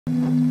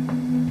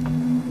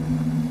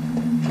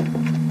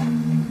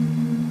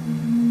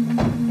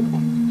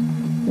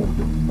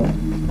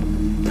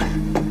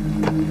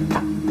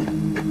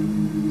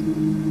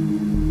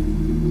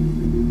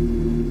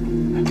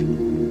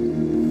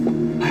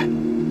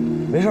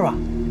没事吧？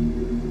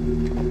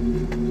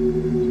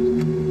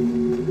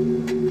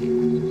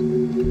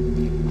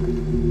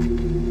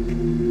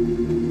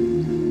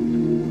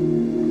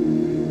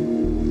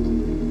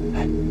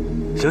哎，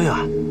醒醒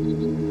啊！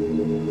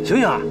醒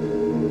醒啊！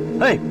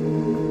哎！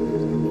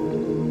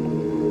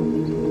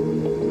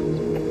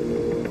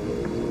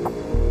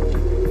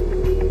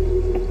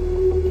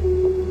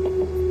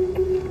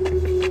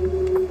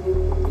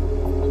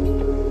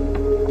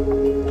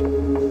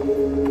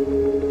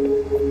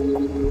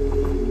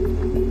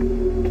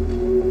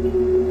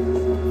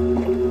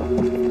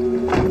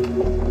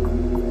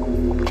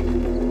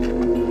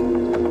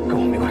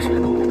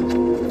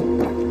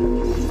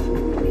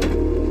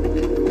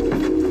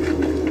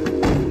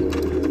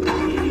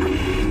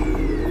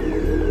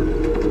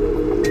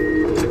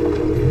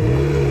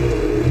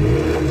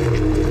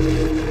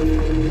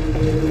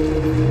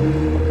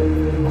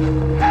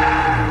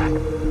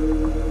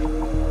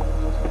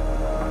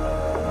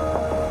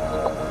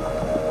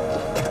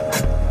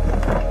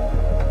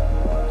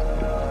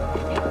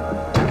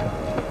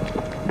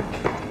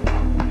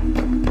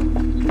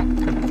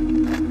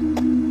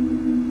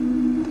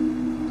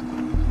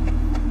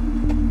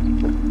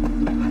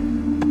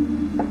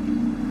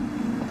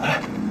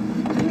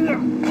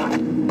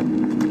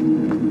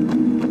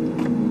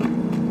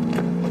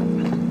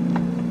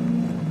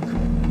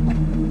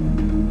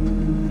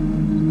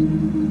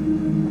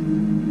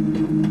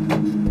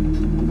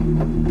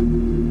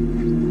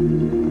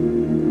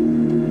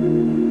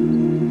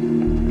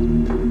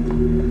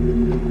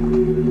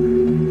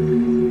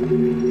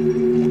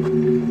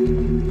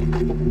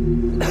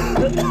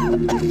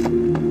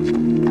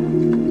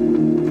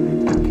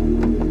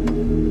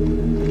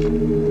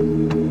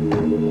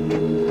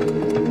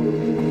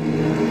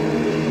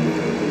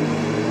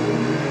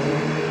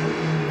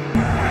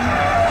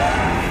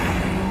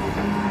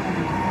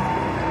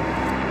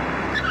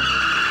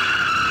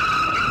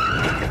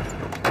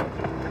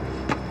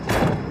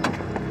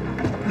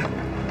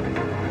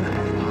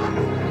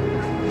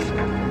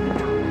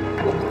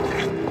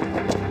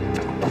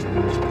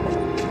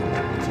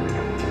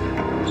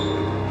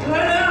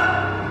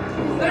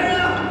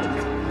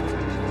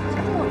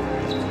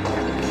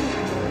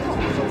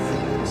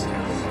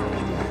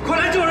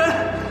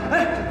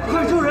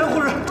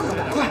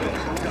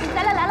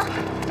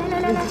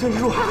救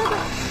助！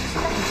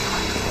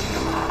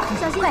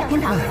小心点，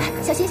平躺，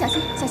小心，小心，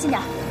小心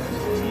点。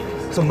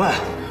怎么办？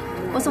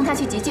我送他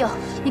去急救，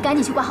你赶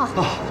紧去挂号。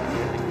啊。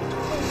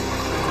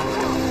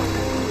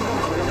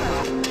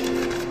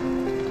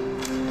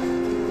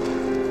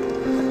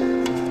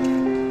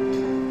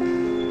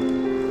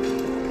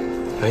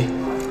喂，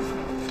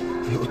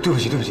对不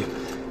起，对不起，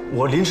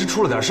我临时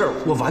出了点事儿，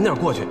我晚点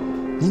过去。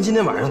您今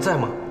天晚上在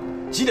吗？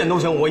几点都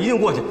行，我一定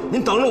过去。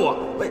您等着我。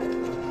喂。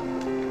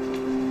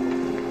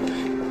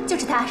 就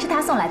是他，是他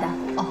送来的。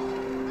哦，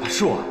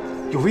是我，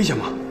有危险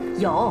吗？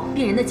有，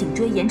病人的颈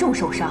椎严重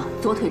受伤，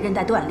左腿韧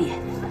带断裂。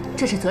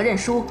这是责任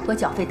书和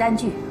缴费单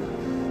据，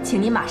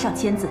请您马上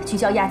签字去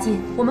交押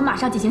金，我们马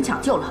上进行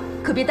抢救了，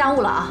可别耽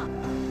误了啊！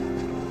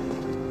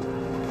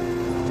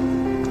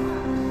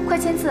快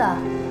签字啊！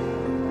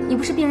你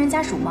不是病人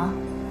家属吗？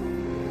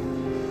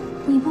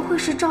你不会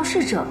是肇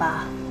事者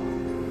吧？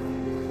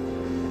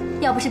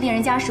要不是病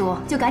人家属，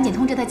就赶紧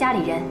通知他家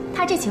里人，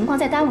他这情况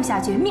再耽误下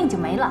去，命就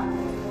没了。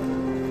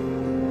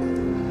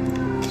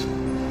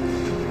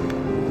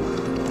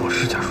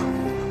 是家属，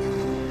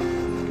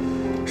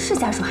是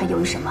家属还犹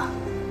豫什么？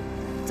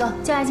走，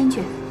交押金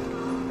去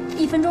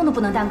，1分钟都不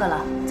能耽搁了。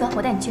走，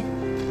我带你去。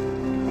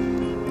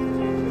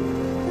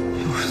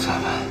63万，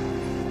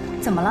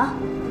怎么了？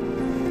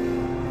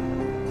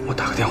我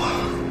打个电话。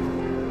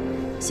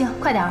行，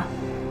快点儿。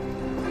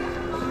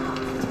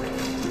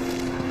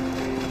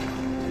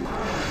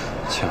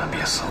千万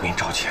别死，我给你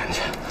找钱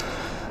去。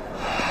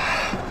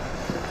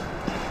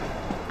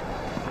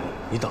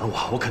你等着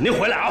我，我肯定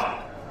回来啊！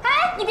哎，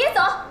你别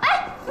走！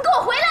 你给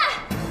我回来！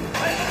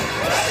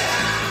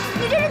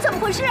你这人怎么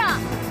回事啊？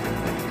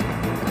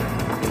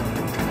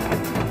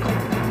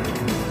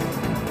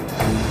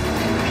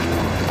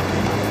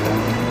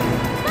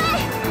喂，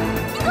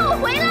你给我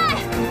回来！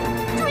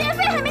住院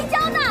费还没交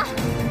呢！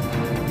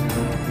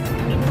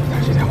打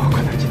这电话，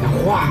快点接电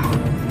话！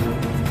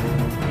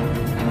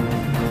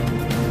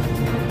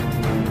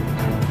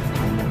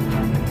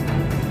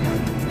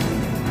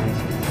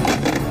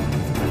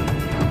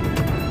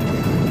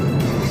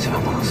千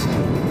万不能死！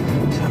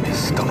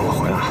 等着我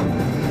回来啊！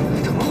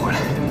等我回来。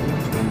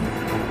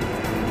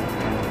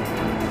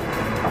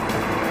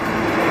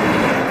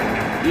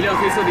一辆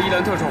黑色的伊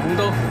兰特闯红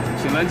灯，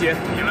请拦截，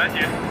请拦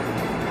截。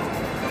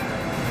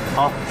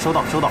好，收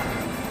到，收到。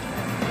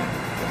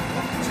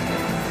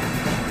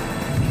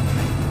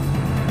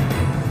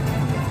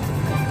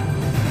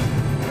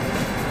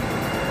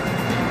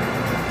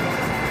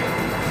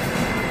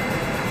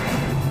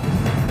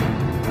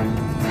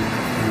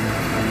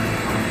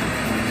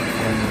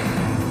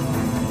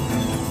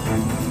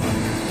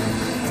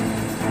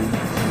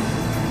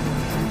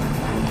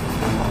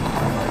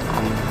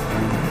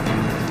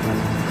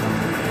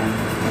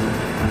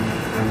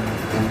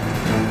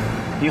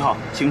您好，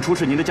请出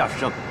示您的驾驶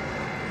证。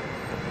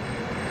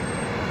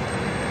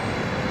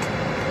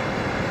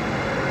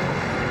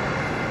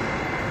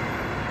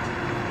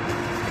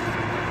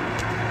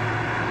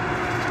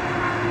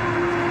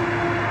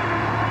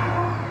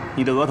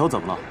你的额头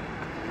怎么了？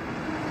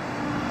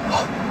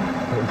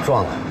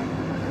撞了。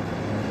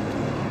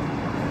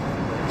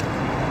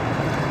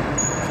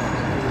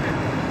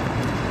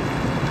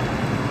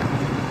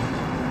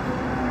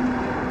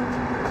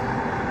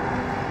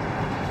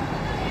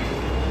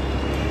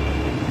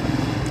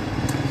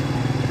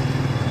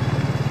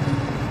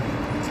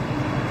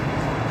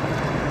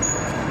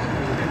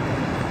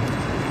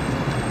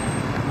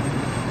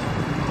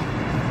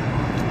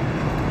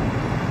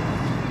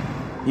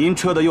您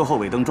车的右后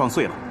尾灯撞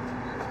碎了，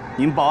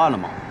您报案了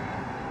吗？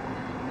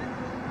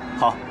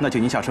好，那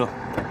请您下车。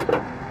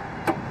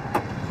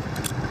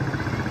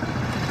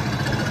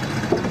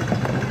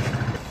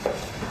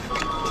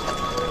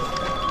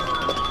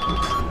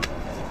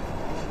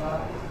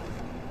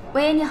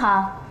喂，你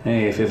好。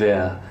哎，菲菲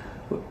啊，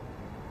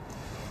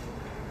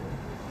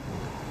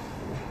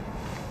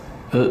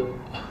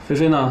菲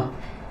菲呢？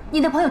你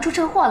的朋友出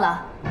车祸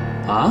了。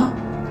啊？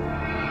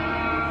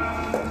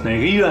哪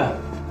个医院？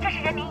这是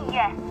人民医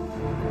院。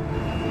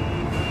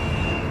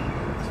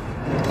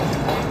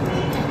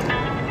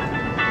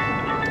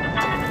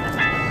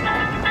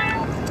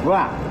喂，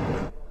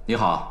你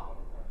好，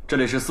这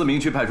里是思明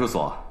区派出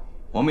所，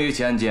我们有一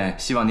起案件，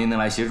希望您能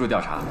来协助调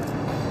查。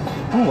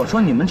不是我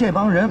说你们这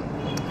帮人，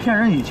骗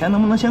人以前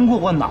能不能先过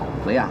过脑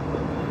子呀？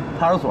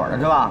派出所的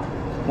是吧？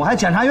我还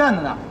检察院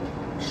的呢，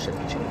神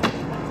经。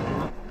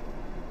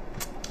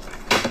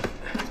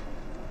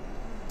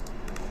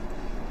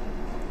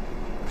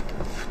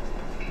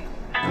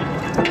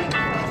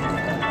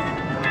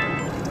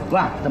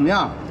喂，怎么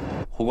样？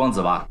胡光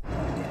子吧？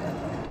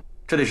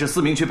这里是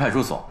思明区派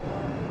出所，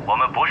我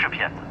们不是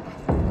骗子。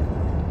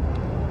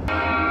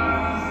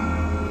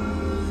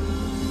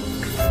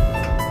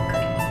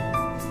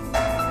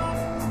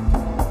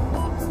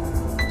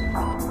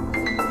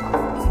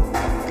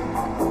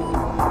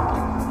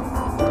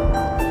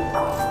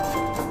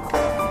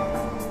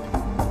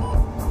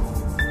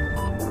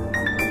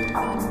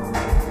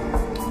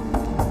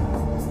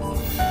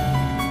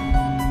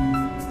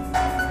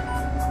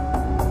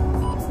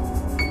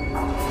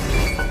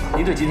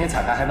您对今天彩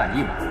排还满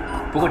意吗？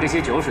不过这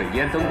些酒水、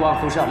烟、灯光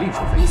都是要另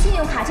收费。您信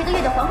用卡这个月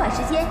的还款时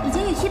间已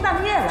经逾期半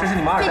个月了，这是你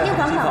们二代最低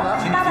还款额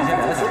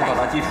84700到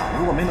达机场，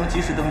如果没能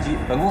及时登机，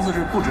本公司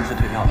是不支持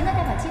退票的。您的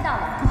贷款期到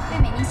了，为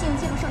免您信用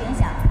记录受影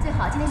响，最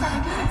好今天下班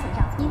之前存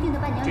上。您订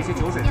的伴娘这些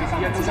酒水、这些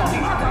烟都是要另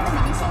收费的。为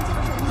免您信用记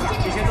录受影响，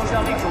这些都是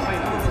要另收费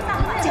的。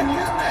佳明，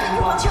救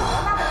我！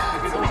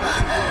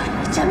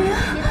佳明，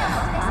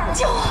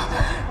救我！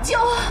救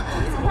我！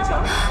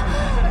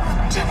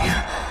佳明，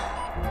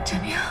佳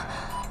明，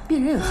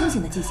病人有清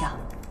醒的迹象。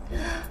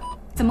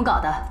怎么搞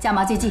的？加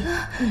麻醉剂。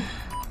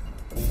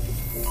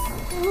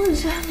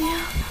佳明，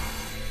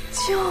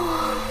救我！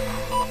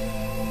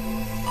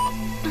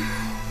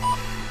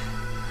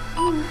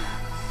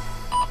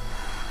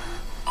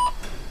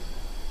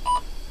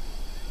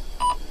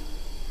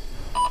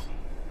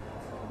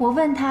我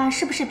问他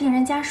是不是病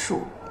人家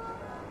属，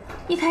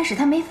一开始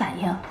他没反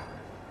应，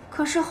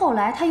可是后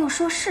来他又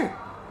说是，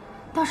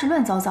当时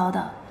乱糟糟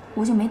的，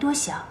我就没多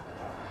想。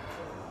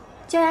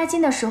交押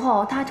金的时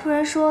候，他突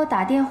然说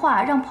打电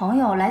话让朋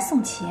友来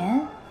送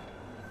钱，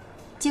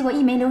结果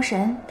一没留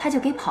神他就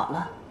给跑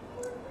了。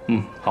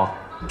嗯，好，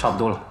差不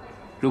多了。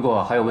如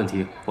果还有问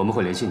题，我们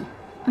会联系你。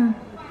嗯。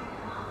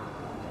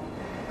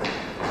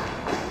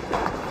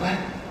哎，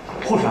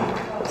护士，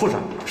护士，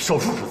手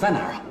术室在哪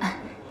儿啊？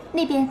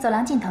那边走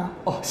廊尽头。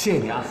哦，谢谢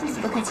你啊。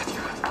不客气。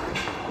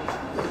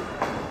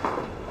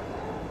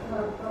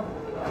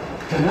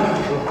怎么样？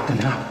怎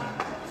么样？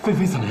菲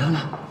菲怎么样了？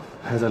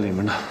还在里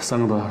面呢，3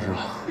个多小时了。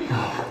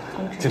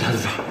警察局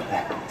长，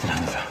哎，警察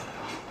局长，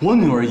我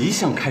女儿一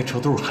向开车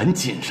都是很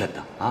谨慎的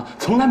啊，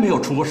从来没有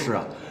出过事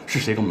啊。是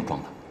谁给我们撞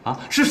的啊？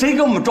是谁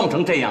给我们撞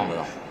成这样子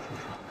的？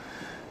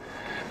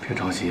别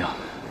着急啊，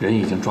人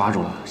已经抓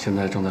住了，现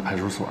在正在派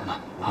出所呢。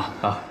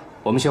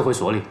我们先回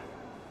所里，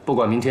不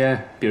管明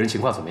天病人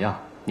情况怎么样，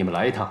你们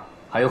来一趟，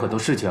还有很多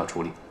事情要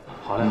处理。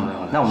好嘞，好嘞，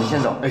好嘞。那我们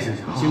先走。哎，行，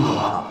辛苦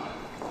了啊。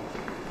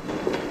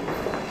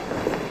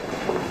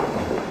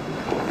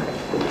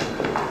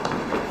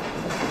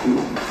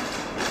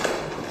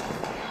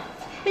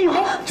哎呦，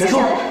结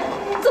束。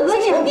怎么了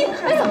你？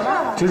哎，怎么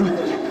了？结束。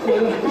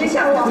别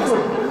吓我！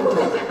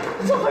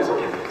坐会儿，坐会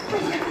儿。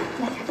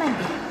来，慢一点，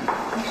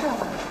没事了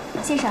吧？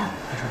先生，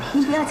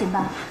您不要紧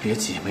吧？别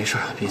急，没事，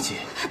别急。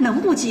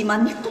能不急吗？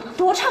你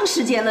多长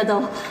时间了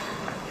都？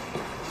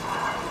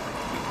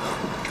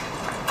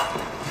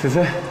菲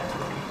菲，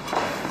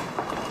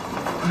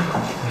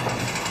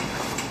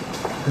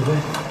菲菲，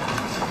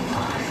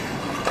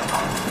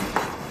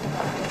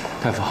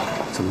大夫，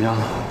怎么样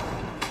了？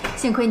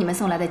幸亏你们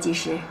送来的及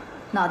时，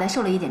脑袋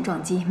受了一点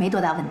撞击，没多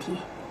大问题，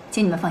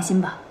请你们放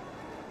心吧。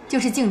就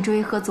是颈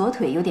椎和左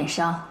腿有点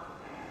伤，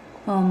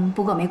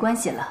不过没关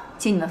系了，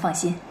请你们放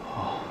心。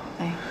哦，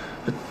哎，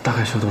大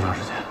概需要多长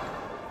时间？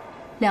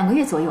 2个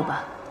月左右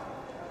吧，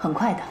很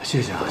快的。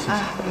谢谢啊，谢谢。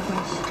没关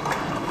系。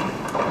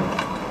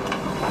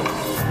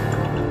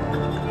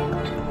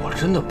我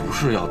真的不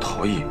是要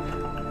逃逸，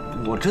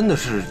我真的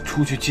是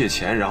出去借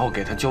钱，然后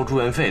给他交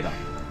住院费的。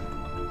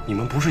你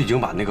们不是已经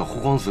把那个胡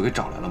光子给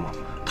找来了吗？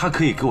他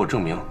可以给我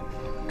证明。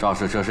肇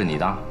事车是你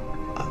的？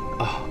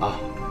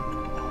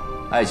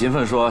艾勤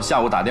奋说下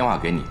午打电话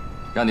给你，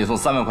让你送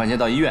3万块钱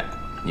到医院，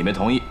你没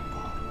同意，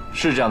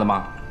是这样的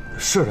吗？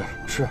是的，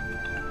是。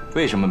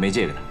为什么没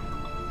借给他？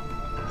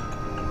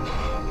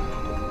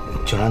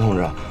警察同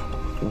志，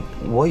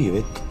我以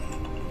为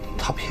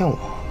他骗我。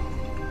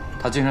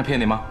他经常骗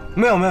你吗？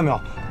没有，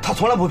他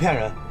从来不骗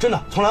人，真的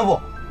从来不。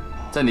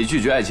在你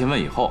拒绝艾勤奋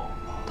以后，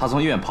他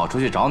从医院跑出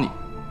去找你，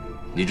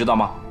你知道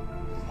吗？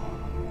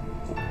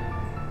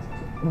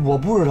我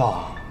不知道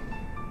啊。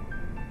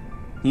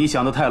你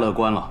想得太乐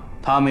观了，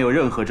他没有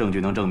任何证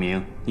据能证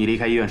明你离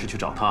开医院是去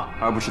找他，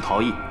而不是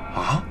逃逸。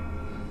啊？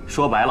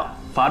说白了，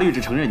法律只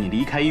承认你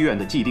离开医院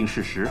的既定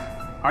事实，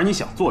而你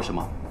想做什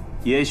么，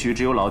也许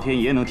只有老天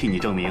爷能替你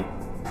证明。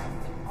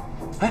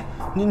哎，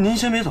您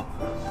先别走，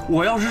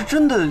我要是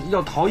真的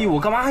要逃逸，我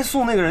干嘛还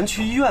送那个人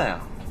去医院呀？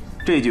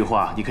这句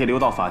话你可以留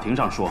到法庭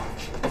上说。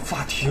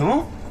法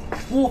庭？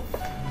我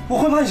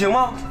会判刑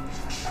吗？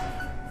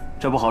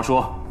这不好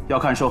说，要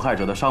看受害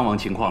者的伤亡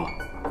情况了。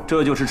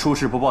这就是出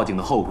事不报警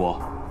的后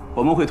果。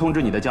我们会通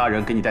知你的家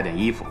人给你带点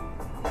衣服，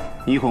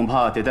你恐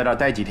怕得在这儿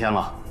待几天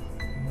了。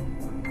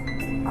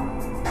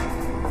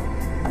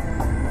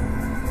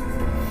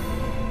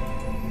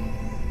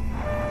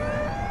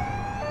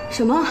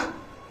什么？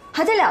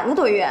还得2个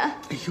多月？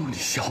哎呦，你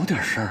小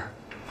点声。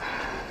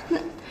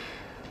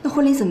那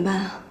婚礼怎么办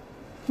啊？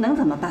能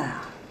怎么办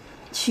啊？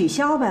取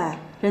消呗，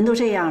人都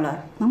这样了，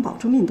能保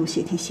住命都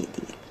谢天谢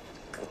地。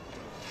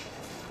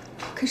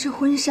可是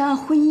婚纱、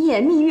婚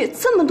宴、蜜月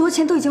这么多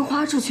钱都已经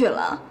花出去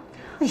了。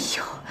哎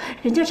呦，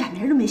人家展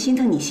明都没心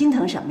疼，你心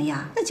疼什么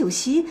呀？那酒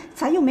席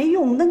咱又没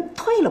用，那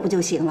退了不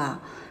就行了？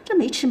这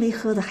没吃没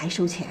喝的还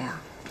收钱啊？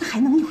那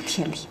还能有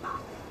天理吗？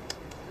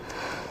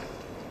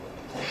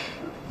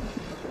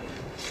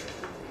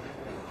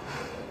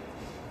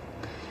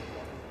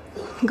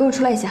你给我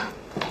出来一下。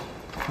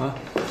啊？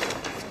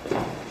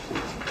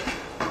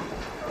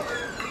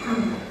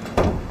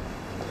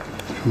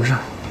什么事？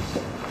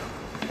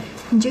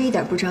你就一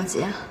点不着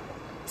急啊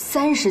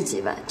？30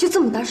几万就这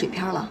么打水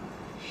漂了？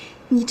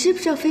你知不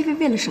知道菲菲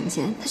为了省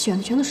钱，她选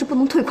的全都是不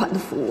能退款的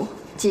服务，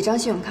几张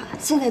信用卡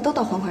现在都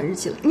到还款日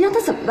期了，你让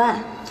她怎么办？哎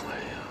呀，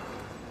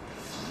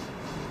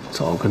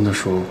早跟她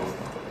说过，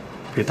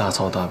别大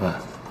操大办，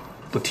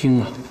不听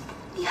啊。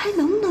你还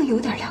能不能有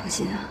点良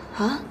心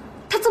啊？啊，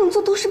她这么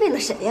做都是为了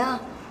谁呀？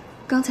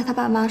刚才她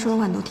爸妈说的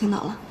话你都听到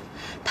了，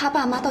她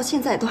爸妈到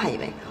现在都还以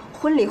为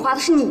婚礼花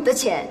的是你的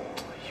钱。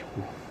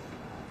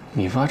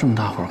你发这么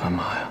大火干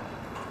嘛呀？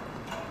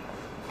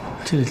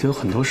这里头有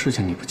很多事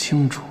情你不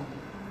清楚，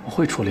我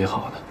会处理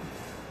好的。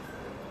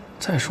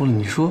再说了，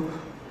你说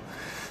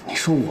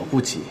我不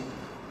急，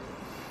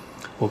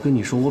我跟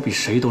你说，我比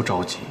谁都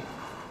着急。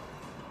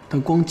但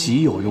光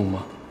急有用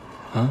吗？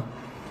啊？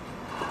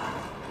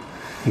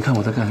你看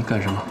我在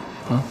干什么？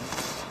啊？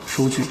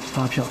收据、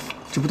发票，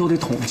这不都得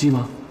统计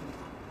吗？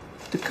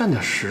得干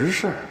点实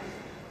事儿。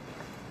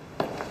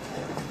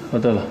哦，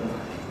对了。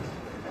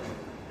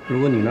如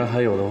果你那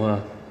还有的话，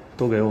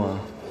都给我啊。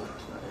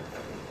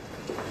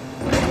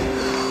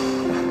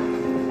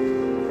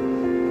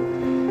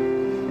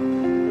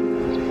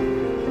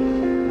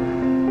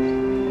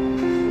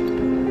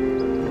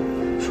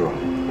叔，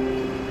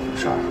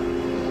婶儿，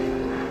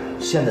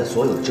现在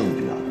所有证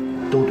据啊，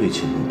都对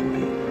秦风不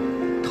利，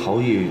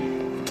逃逸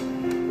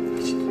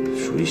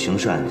属于刑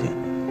事案件，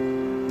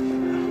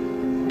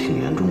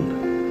挺严重的。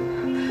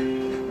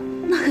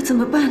那可怎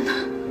么办呢？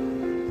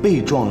被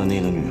撞的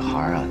那个女孩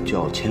啊，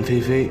叫钱菲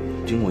菲，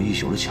经过1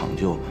宿的抢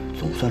救，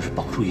总算是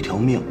保住一条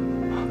命。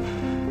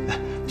哎，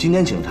今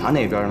天警察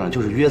那边呢，就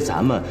是约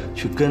咱们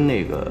去跟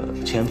那个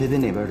钱菲菲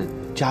那边的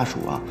家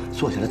属啊，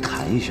坐下来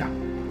谈一下。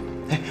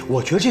哎，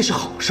我觉得这是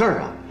好事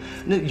儿啊。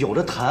那有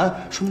的谈，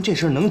说明这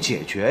事儿能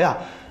解决呀，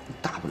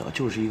大不了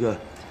就是一个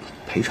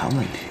赔偿问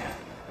题。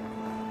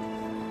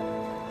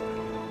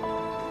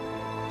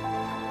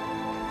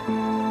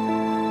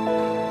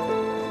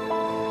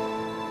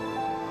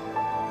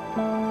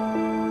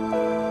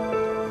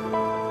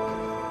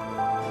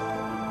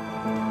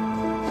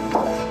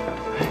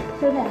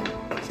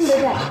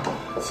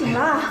醒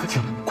了，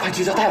醒了，快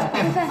去叫大夫！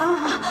大夫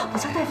啊！我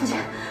叫大夫去。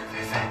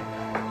菲菲，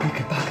你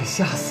给爸给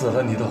吓死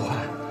了，你都快，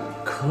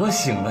可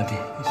醒了你。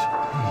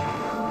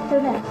菲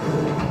菲，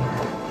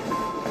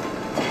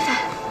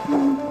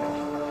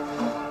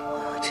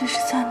这是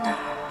在哪儿？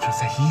这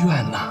在医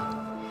院呢。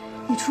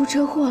你出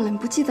车祸了，你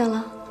不记得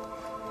了？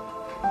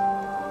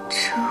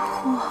车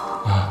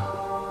祸啊！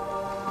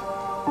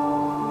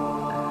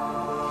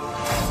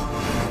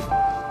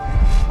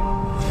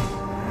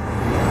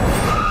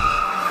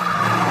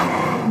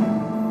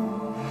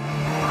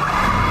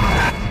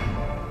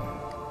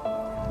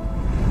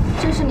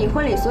你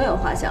婚礼所有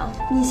花销，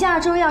你下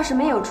周要是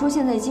没有出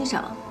现在机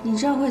场，你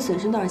知道会损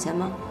失多少钱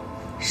吗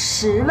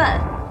10万。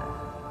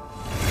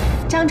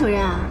张主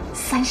任啊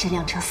，30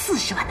辆车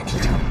40万的提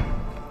成。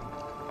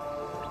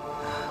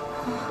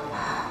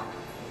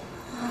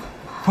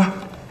不是，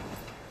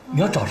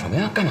你要找什么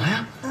呀？干嘛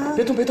呀？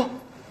别动，别动，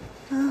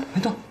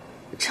别动。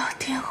找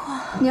电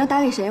话。你要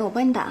打给谁？我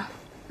帮你打。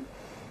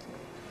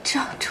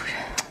张主任，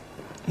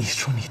你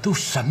说你都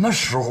什么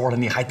时候了，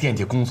你还惦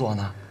记工作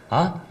呢？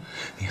啊，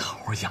你好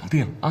好养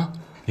病啊！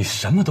你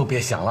什么都别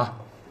想了。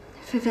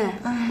菲菲，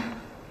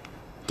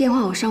电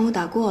话我上午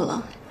打过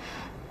了，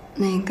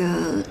那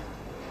个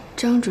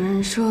张主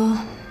任说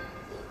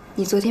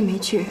你昨天没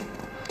去，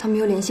他们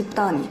又联系不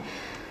到你，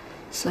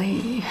所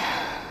以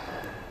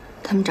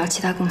他们找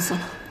其他公司了。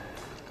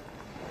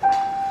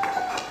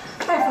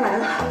大夫来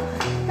了，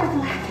大夫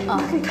来，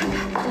可以看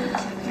看。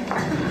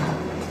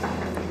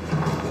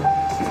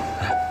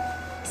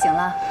行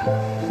了，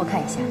我看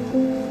一下。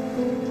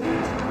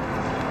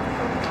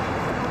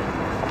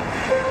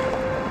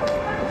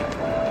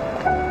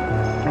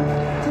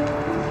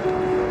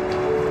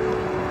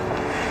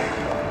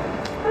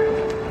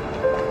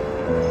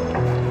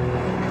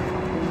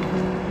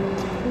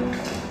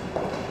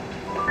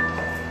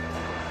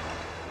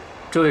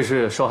这位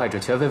是受害者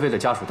钱菲菲的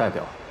家属代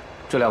表，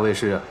这2位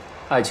是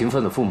爱勤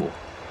奋的父母。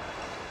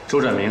周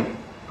展明，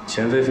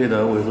钱菲菲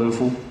的未婚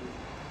夫。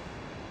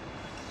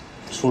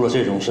出了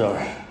这种事儿，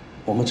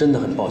我们真的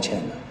很抱歉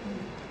的。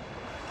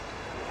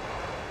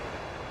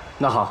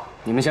那好，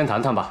你们先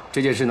谈谈吧，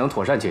这件事能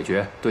妥善解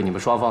决，对你们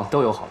双方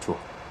都有好处。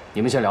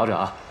你们先聊着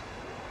啊，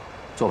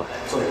坐吧。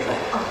坐着说。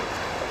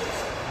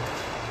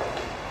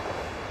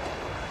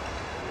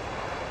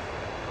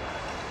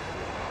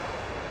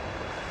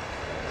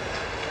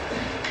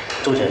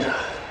周先生，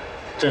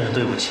真是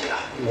对不起啊，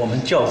我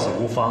们教子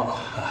无方啊。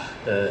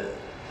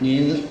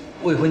您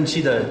未婚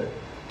妻的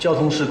交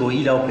通事故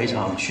医疗赔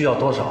偿需要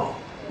多少？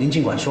您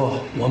尽管说，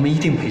我们一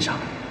定赔偿。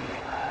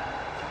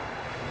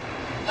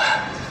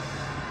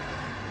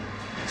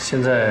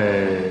现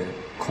在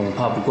恐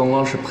怕不光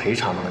光是赔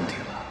偿的问题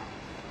了。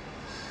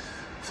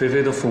菲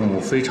菲的父母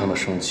非常的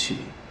生气，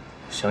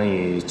想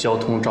以交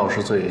通肇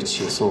事罪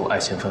起诉爱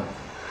勤奋。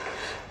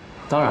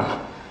当然了，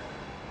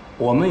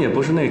我们也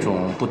不是那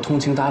种不通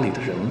情达理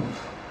的人。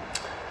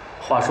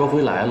话说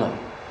回来了，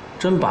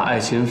真把爱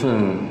勤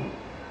奋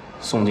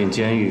送进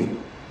监狱，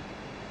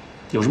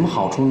有什么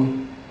好处呢？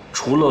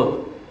除了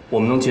我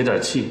们能解点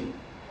气，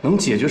能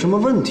解决什么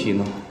问题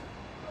呢？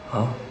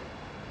啊，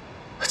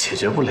解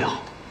决不了，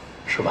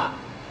是吧？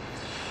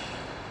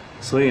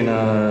所以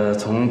呢，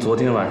从昨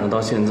天晚上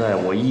到现在，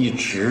我一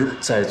直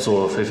在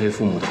做菲菲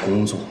父母的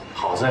工作。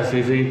好在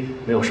菲菲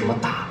没有什么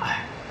大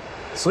碍，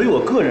所以我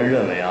个人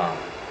认为啊，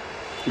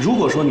如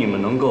果说你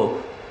们能够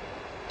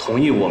同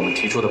意我们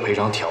提出的赔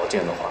偿条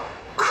件的话，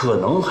可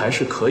能还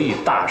是可以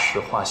大事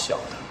化小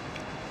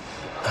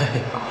的。哎，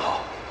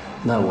好，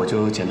那我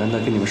就简单的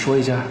跟你们说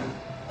一下。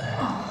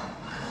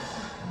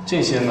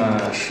这些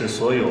呢是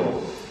所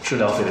有治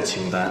疗费的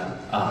清单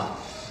啊，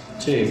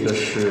这个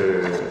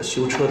是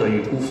修车的预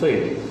估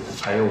费用，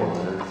还有我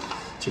们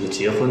这个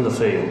结婚的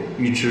费用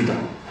预支的，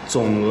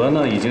总额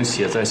呢已经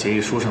写在协议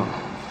书上了。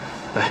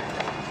来，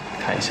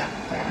看一下。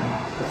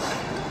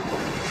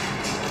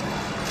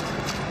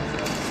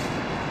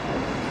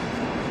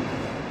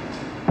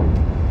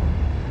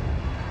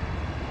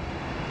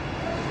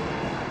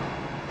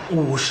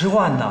50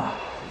万呐！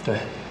对，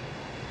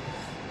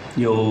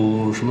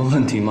有什么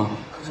问题吗？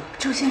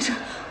周先生，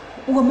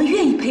我们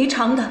愿意赔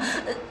偿的，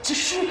只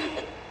是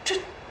这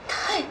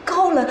太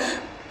高了，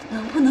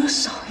能不能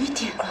少一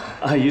点啊？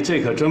阿姨，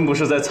这可真不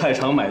是在菜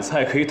场买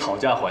菜可以讨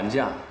价还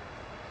价，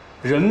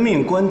人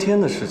命关天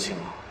的事情。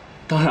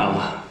当然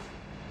了，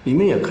你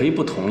们也可以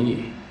不同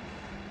意。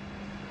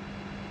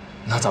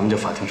那咱们就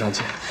法庭上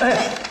见。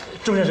哎，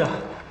周先生，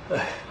哎，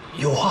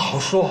有话好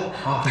说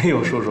啊。没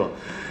有，叔叔，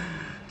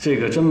这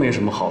个真没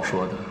什么好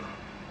说的。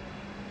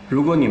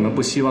如果你们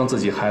不希望自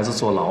己孩子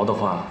坐牢的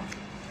话，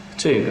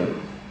这个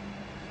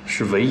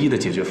是唯一的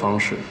解决方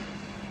式，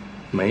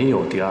没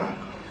有第二个。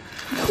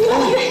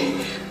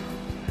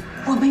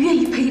我们愿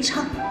意赔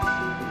偿。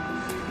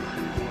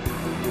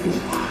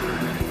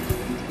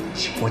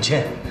请我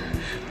签，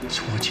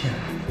请我签。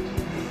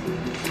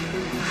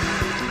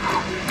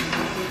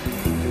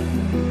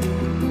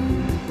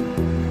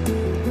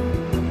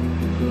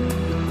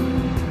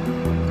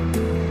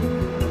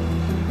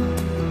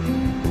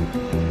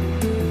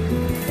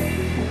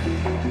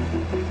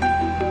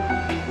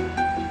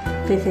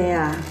菲菲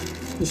啊，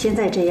你现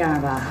在这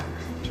样吧，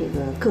这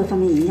个各方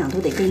面营养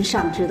都得跟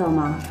上，知道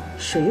吗？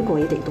水果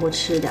也得多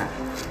吃点，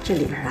这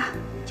里边啊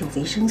有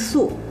维生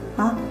素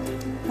啊。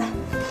来，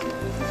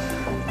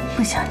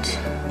不想吃。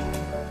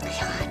哎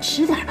呀，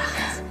吃点吧，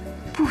孩子。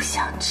不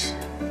想吃。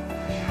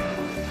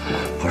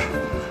不是，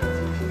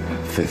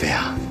菲菲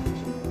啊，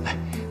哎，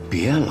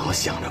别老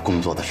想着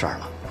工作的事儿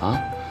了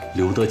啊！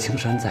留得青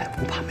山在，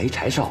不怕没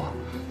柴烧啊！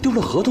丢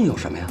了合同有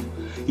什么呀？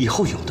以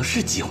后有的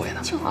是机会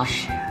呢。就是啊，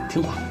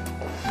听话。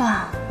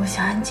爸，我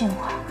想安静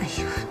会儿。哎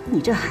呀，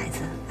你这孩子，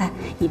哎，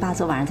你爸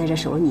昨晚上在这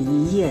守了你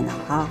1夜呢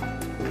啊！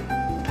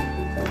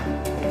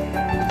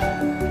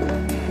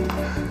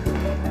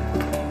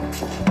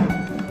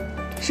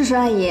叔叔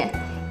阿姨，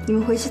你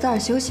们回去早点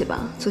休息吧。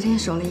昨天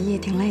守了一夜，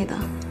挺累的。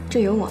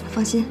这有我呢，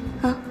放心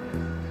啊。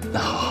那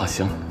好，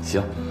行，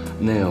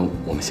那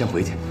我们先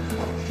回去，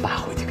爸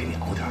回去给你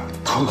熬点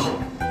汤喝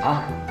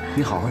啊。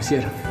你好好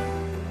歇着。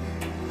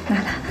娜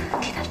娜，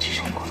给他吃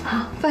水果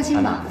啊。放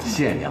心吧。谢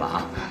谢你了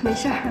啊。没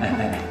事儿。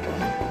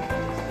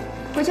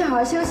回去好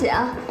好休息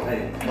啊。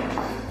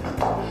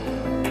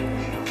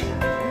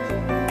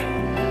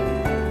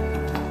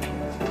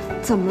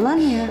怎么了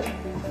你？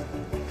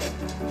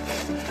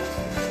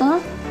啊？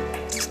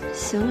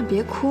行了，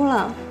别哭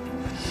了。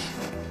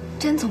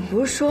甄总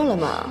不是说了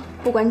吗？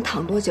不管你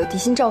躺多久，底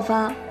薪照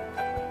发。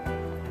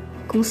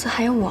公司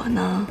还有我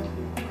呢，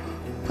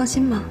放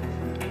心吧。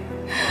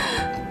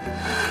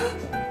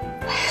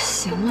哎呀，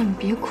行了，你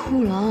别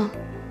哭了啊。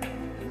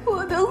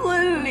我的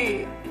婚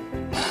礼，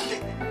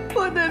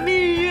我的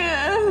蜜月，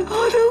我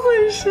的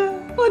婚纱，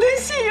我的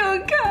信用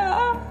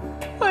卡，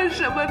我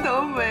什么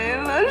都没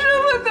了，什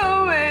么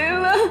都没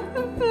了。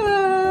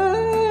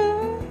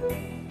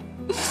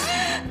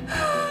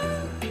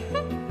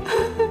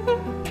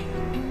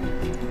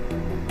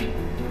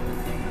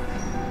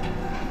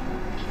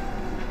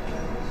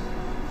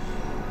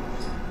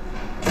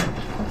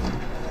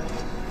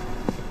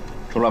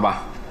出来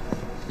吧，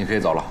你可以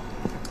走了。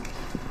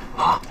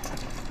啊？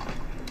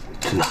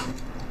真的？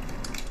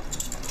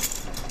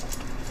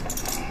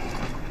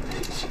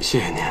谢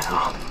谢您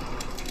啊！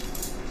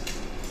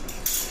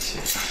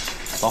谢谢。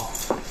走。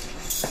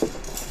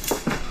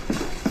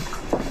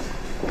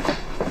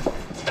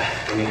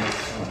你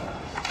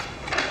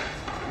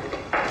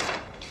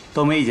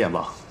都没意见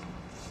吧？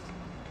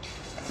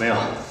没有。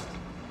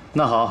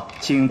那好，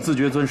请自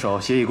觉遵守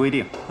协议规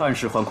定，按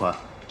时还款。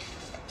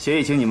协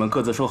议请你们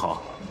各自收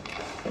好。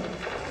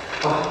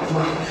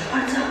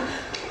儿子。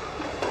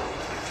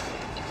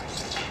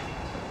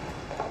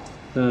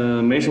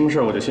没什么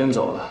事，我就先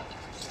走了。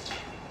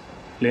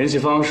联系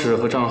方式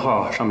和账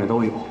号上面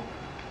都有，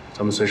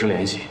咱们随时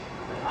联系。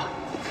啊，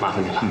麻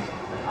烦你了。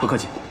不客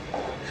气，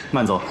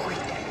慢走。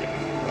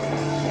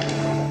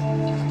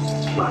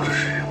那这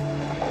是？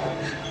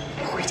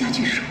回家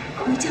去说，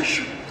回家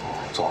说。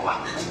走吧。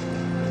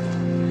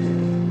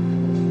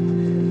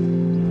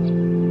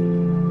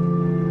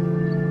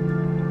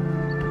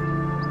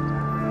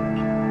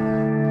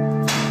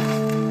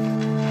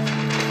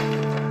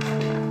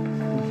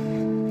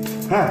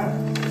哎，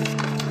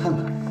看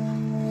看，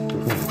这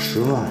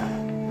50万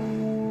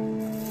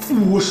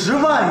，50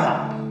万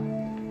呀！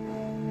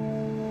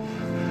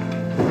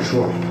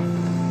叔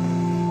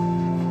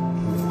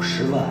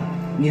，50万，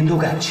您都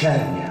敢签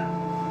呀您？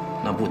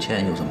那不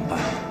签又怎么办？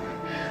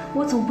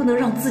我总不能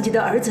让自己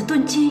的儿子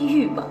蹲监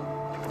狱吧？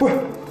不是，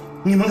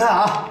你们看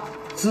啊，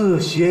自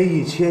协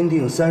议签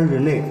订3日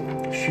内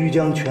需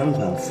将全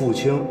款付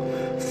清，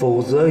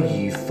否则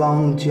乙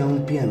方将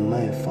变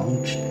卖房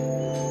产。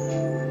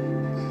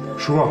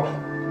叔，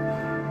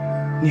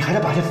你还得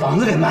把这房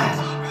子给卖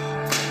了。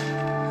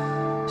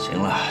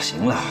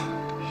行了，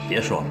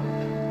别说了，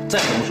再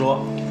怎么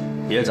说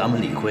也是咱们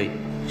理亏。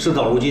事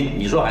到如今，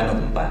你说还能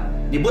怎么办？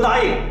你不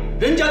答应，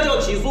人家就要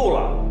起诉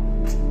了。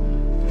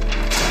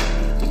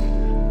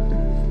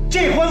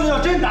这官司要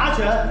真打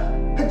起来，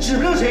还指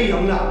不定谁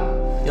赢呢。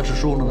要是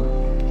输了呢？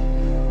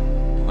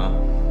啊，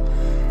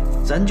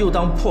咱就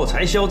当破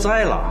财消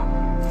灾了。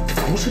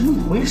不是那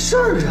么回事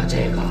儿啊，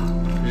这个。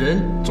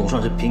人总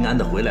算是平安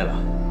的回来了，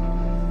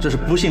这是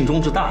不幸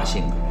中之大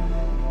幸啊！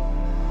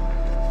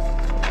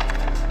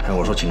哎，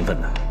我说勤奋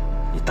呐，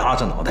你耷拉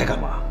着脑袋干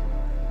嘛？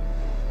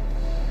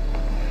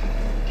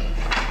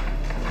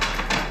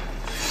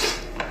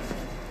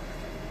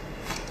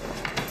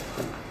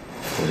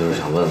我就是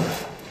想问问，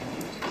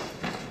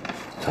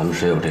咱们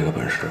谁有这个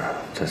本事，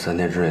在3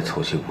天之内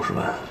凑齐50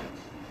万？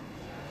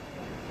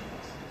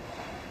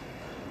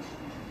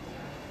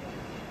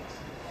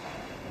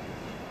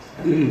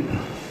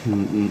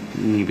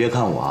你别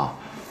看我啊，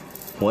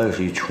我也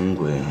是一穷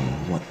鬼，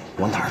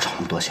我哪找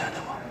那么多钱去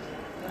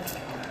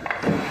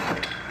吧？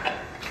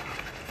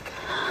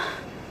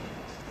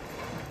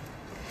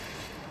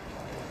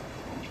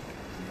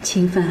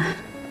秦帆，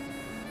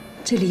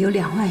这里有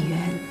2万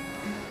元，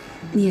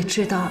你也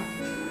知道，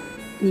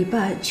你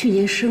爸去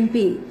年生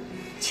病，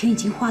钱已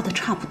经花得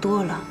差不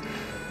多了。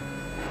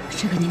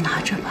这个你拿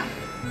着吧。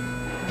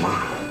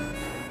妈，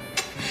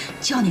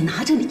叫你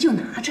拿着你就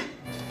拿着，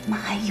妈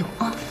还有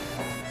啊。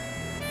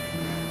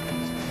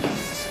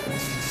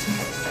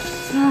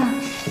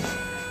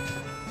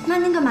妈，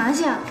您干嘛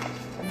去啊？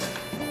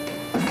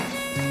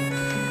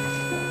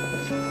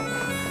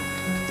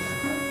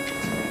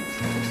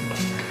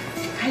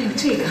还有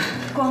这个，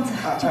光子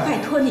就拜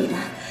托你了。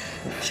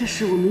这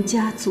是我们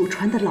家祖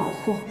传的老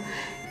货，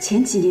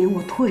前几年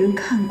我托人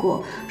看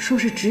过，说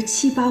是值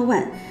7、8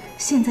万，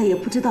现在也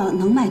不知道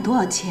能卖多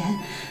少钱。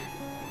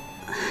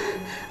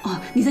哦，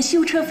你的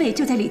修车费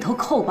就在里头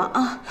扣吧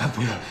啊！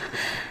不用，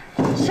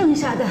剩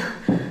下的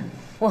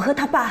我和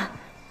他爸，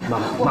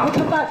我和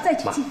他爸再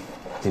去进。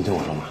您听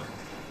我说，妈，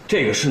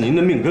这个是您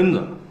的命根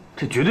子，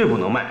这绝对不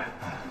能卖。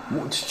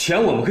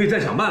钱我们可以再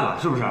想办法，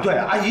是不是？对，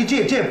阿姨，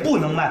这不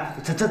能卖，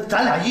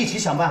咱俩一起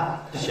想办法。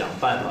想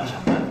办法，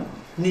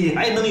你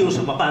还能有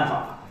什么办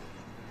法？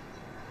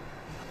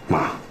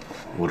妈，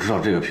我知道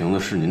这个瓶子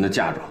是您的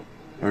嫁妆，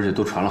而且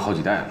都传了好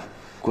几代了。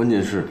关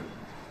键是，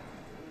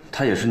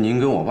它也是您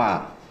跟我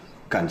爸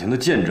感情的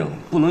见证，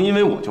不能因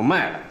为我就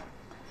卖了。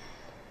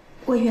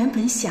我原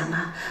本想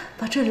啊，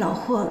把这老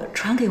货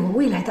传给我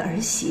未来的儿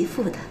媳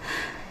妇的。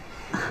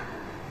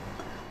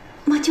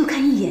妈就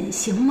看一眼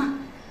行吗？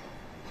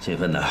秦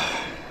奋呐，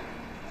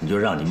你就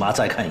让你妈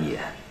再看一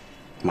眼。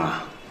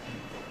妈，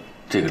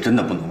这个真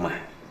的不能卖。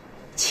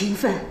秦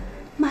奋，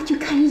妈就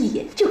看一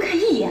眼，就看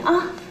一眼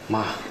啊！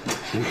妈，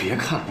您别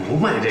看，不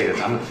卖这个，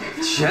咱们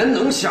钱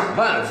能想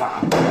办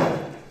法。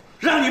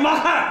让你妈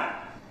看。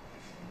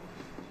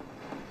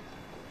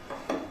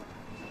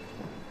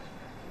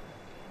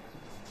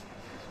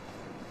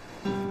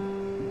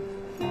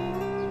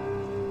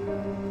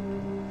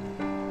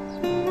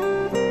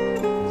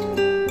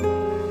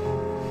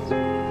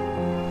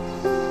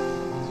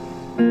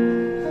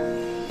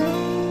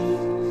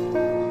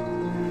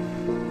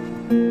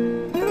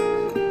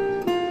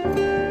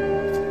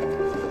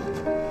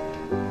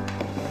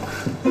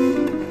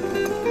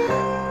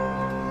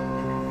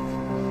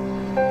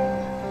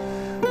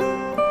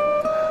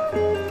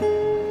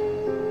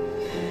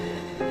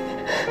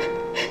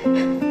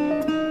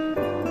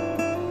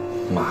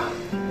妈，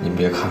您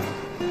别看了，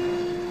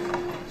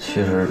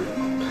其实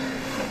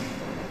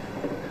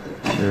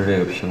这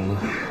个瓶子，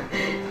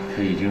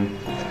它已经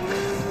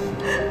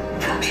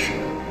不是，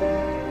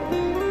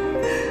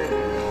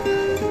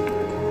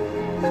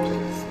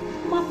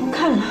妈不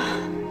看了。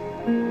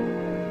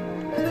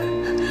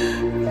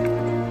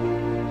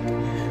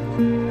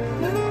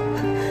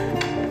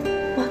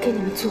妈给你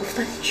们做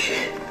饭去。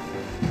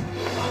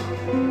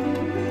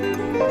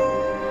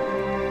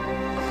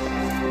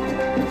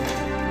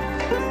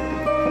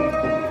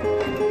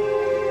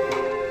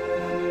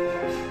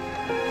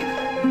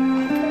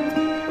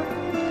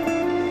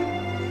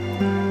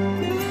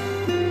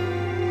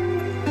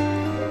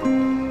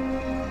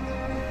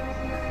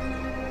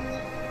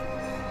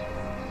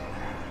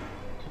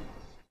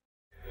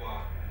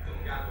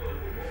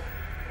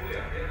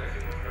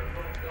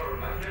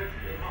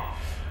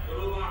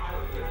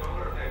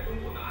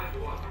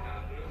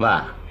喂，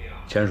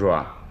钱叔，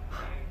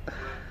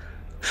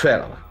睡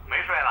了吧？没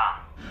睡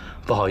呢。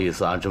不好意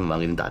思啊，这么晚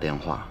给你打电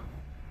话。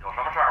有什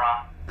么事儿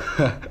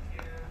吗？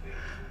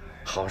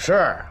好事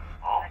儿。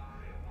哦，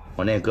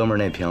我那哥们儿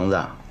那瓶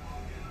子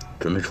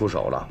准备出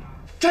手了。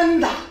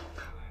真的？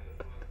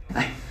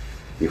哎，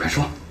你快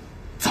说，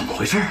怎么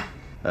回事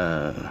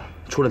啊？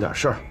出了点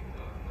事儿，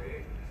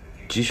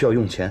急需要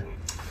用钱。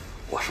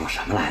我说什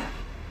么来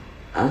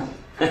着？啊，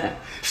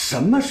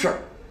什么事儿，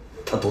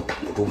他都挡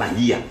不住万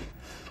一呀。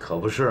可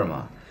不是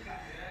嘛，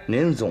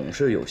您总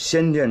是有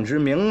先见之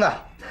明啊。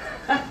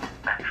那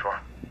你说，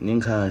您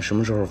看什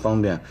么时候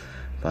方便，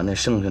把那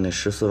剩下那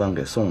14万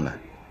给送来？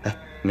哎，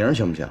明儿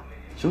行不行？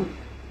行，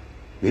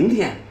明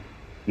天。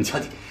你瞧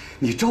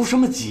你着什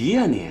么急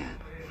呀你？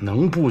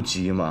能不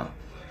急吗？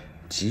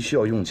急需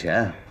要用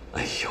钱。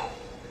哎呦，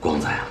光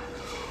仔啊，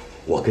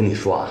我跟你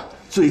说啊，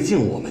最近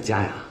我们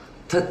家呀，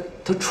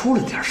他出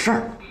了点事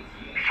儿。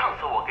上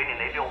次我给你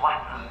那6万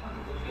呢，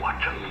我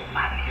真不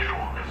瞒你说。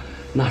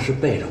那是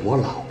背着我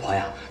老婆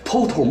呀，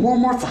偷偷摸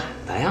摸攒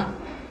的呀。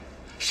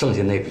剩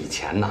下那笔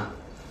钱呢，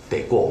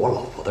得过我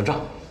老婆的账。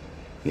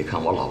你看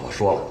我老婆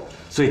说了，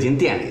最近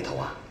店里头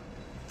啊，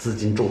资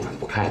金周转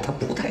不开，她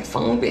不太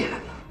方便。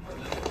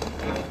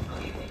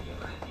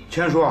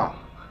钱叔，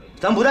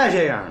咱不带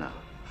这样的。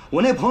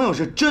我那朋友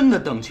是真的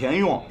等钱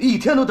用，一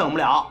天都等不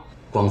了。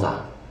光子，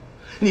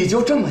你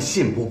就这么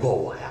信不过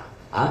我呀？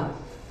啊？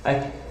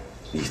哎，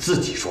你自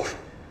己说说，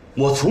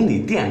我从你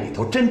店里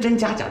头真真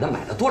假假的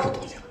买了多少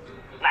东西了？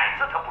哪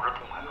次他不是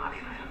痛快麻利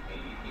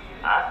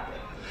的呀？啊？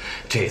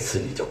这次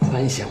你就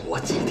宽限我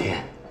几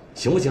天，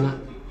行不行啊？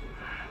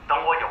等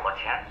我有了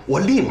钱，我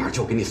立马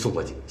就给你送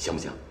过去，行不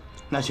行？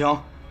那行，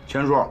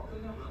钱叔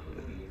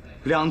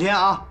，2天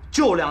啊，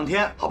就2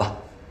天，好吧？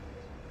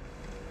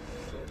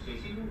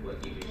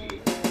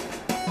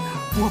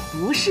我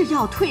不是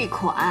要退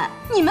款，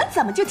你们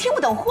怎么就听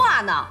不懂话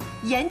呢？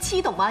延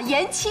期懂吗？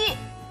延期，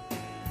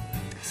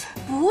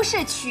不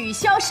是取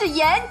消，是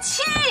延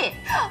期。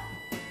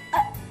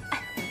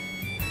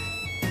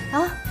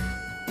啊，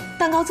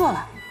蛋糕做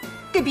了，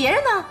给别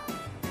人呢？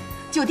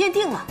酒店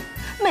订了，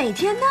每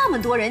天那么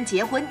多人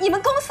结婚，你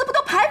们公司不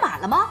都排满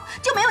了吗？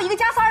就没有一个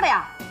加3的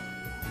呀？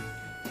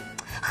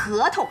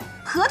合同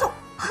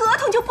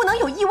就不能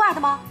有意外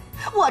的吗？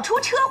我出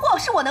车祸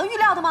是我能预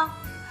料的吗？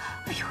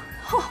哎呦！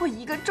哦，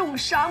一个重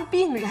伤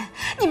病人，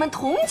你们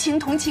同情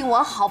同情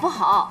我好不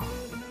好？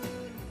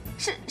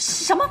是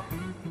什么？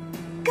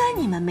跟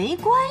你们没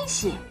关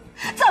系？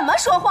怎么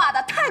说话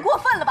的？太过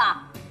分了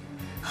吧！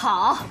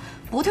好，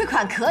不退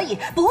款可以，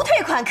不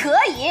退款可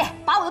以，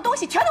把我的东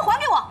西全都还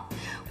给我，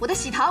我的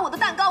喜糖、我的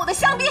蛋糕、我的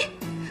香槟，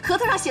合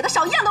同上写的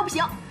少1样都不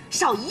行，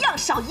少1样、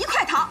少1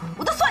块糖，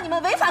我都算你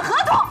们违反合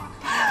同。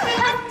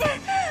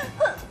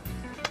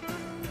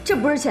这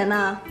不是钱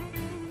呐，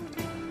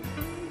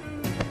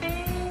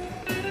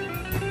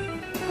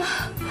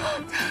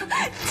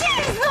气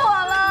死我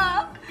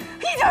了，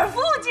一点服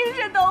务精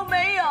神都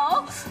没有。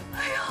哎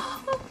呦，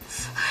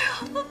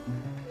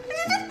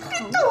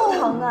疼不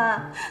疼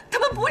啊？他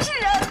们不是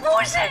人，不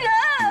是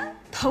人。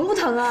疼不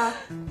疼啊？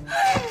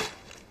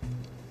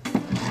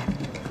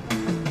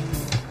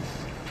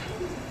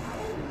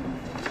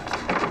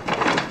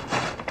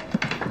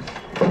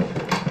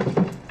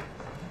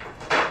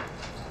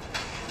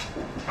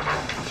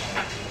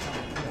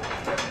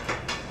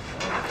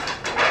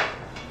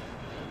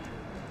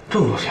这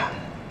么多钱？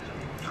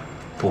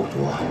不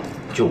多，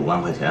就5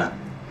万块钱，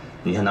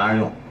你先拿着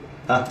用。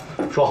啊，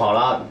说好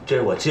了，这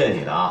是我借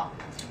你的啊，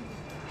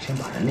先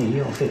把人那医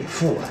药费给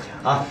付了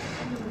去啊。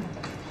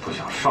不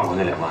行，上回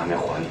那2万还没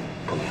还你，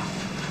不能要。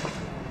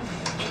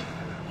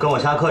跟我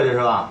瞎客气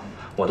是吧？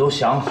我都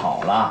想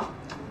好了，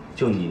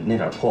就你那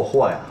点破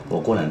货呀，我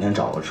过2天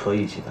找个车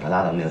一起把它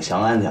拉到那个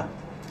翔安去，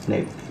那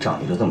账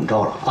你就这么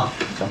着了啊。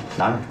行，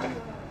拿着。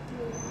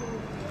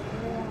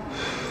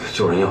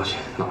救人要紧，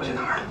那我先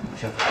拿着了。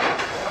行。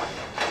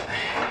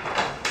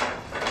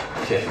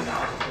谢谢局长。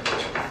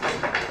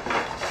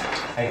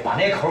哎，把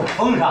那口给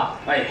封上。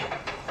哎。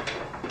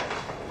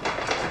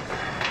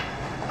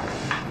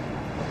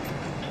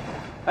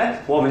哎，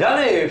我们家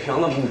那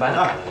瓶子你摆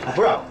哪儿了？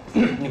不是，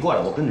你过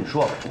来，我跟你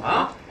说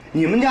啊，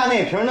你们家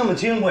那瓶那么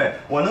金贵，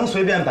我能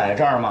随便摆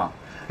这儿吗？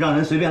让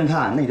人随便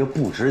看，那就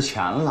不值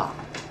钱了。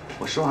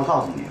我实话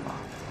告诉你吧，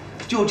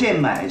就这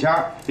买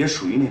家也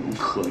属于那种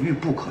可遇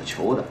不可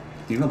求的。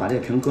你说把这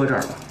瓶搁这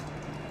儿吧，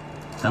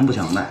咱不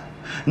想卖，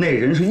那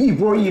人是一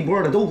波一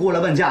波的都过来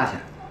问价钱。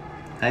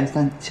哎，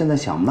咱现在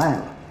想卖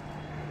了，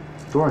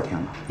多少天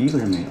了？一个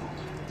人没有。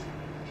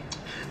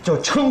就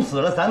撑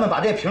死了，咱们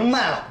把这瓶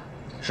卖了，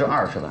是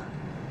20万。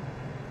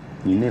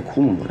你那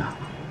窟窿多大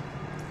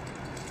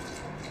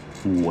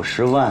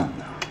？50万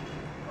呢。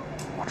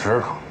我知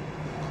道。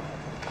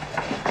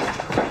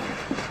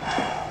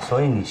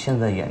所以你现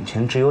在眼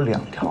前只有2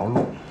条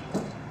路。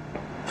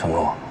什么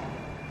路？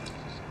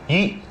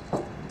一，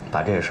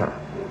把这事儿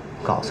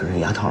告诉人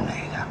牙套美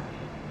去。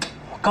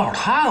我告诉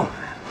他干嘛呀？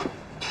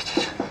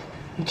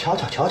你瞧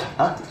瞧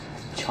啊，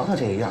瞧瞧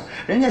这样，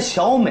人家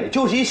小美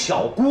就是一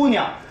小姑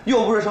娘，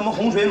又不是什么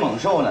洪水猛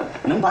兽呢，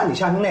能把你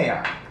吓成那样？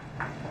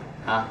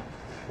啊？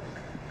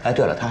哎，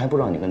对了，他还不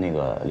知道你跟那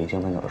个林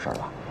星分手的事儿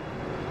吧？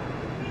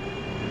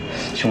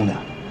兄弟，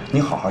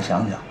你好好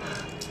想想，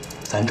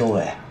咱周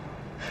围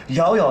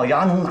咬咬牙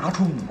能拿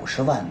出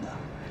50万的，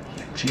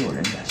也只有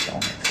人家小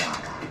美家了。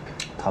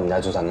他们家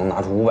就算能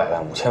拿出500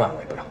万、5000万，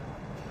我也不要。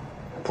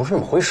不是那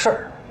么回事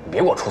儿，你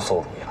别给我出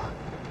馊主意了。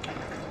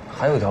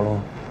还有一条路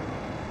呢，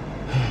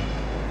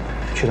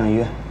去趟医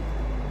院。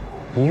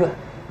医院？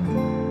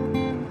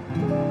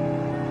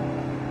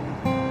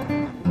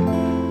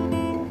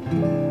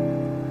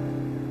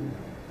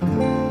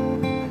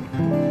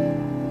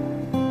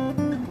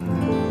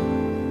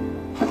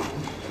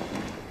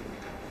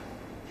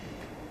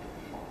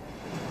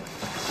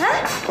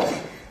哎，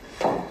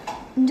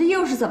你这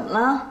又是怎么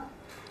了？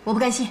我不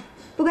甘心。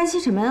不甘心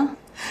什么呀？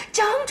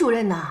张主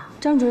任呐，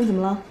张主任怎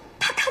么了？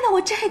他看到我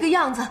这个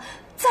样子，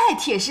再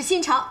铁石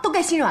心肠都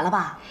该心软了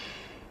吧？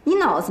你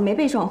脑子没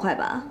被撞坏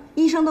吧？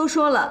医生都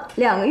说了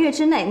，2个月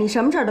之内你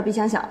什么事儿都别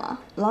想想了，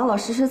老老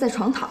实实在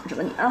床躺着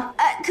吧你啊！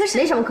哎，可是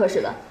没什么可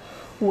是的，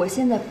我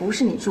现在不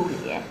是你助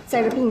理，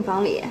在这病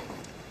房里，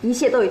一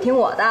切都得听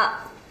我的。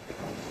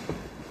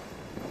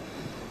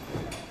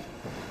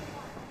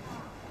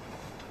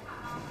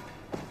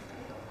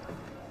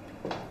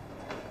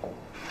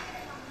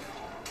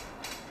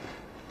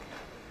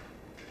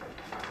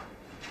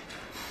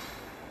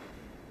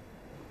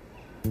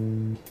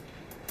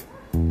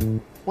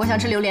我想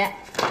吃榴莲。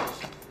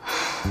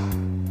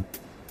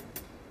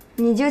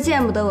你就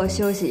见不得我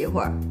休息一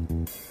会儿。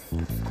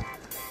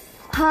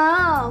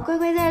好，乖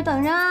乖在这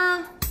等着啊。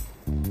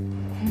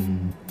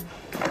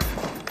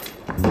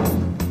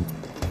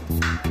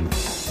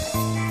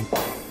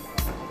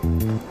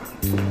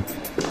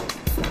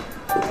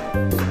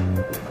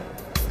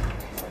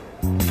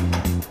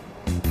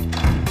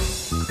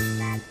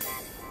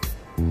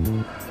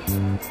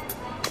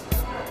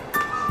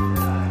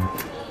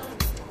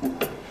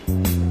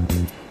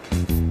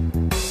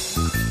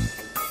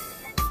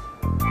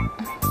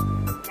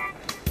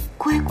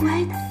乖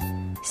乖的，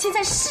现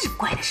在是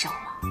乖的时候吗？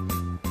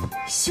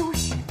休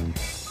息，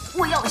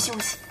我要休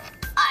息。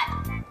哎，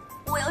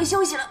我要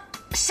休息了，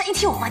谁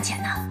替我还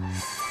钱呢？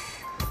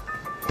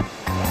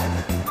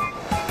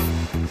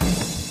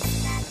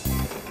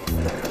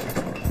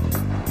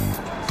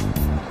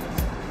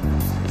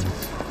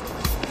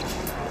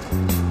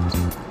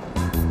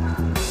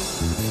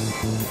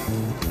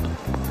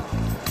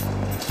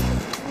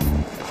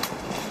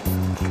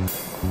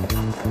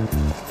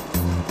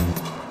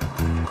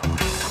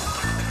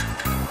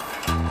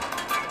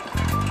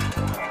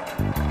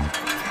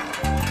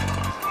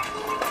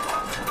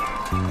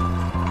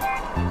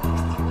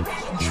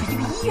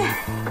医院，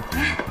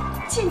哎，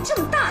建这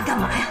么大干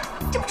嘛呀？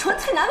这不纯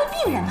粹难为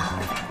病人吗？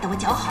等我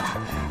脚好了，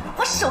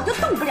我手就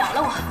动不了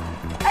了。我，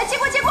哎，结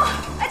果，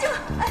哎，结果，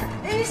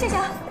哎，谢谢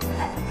啊。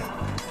哎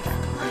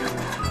呀，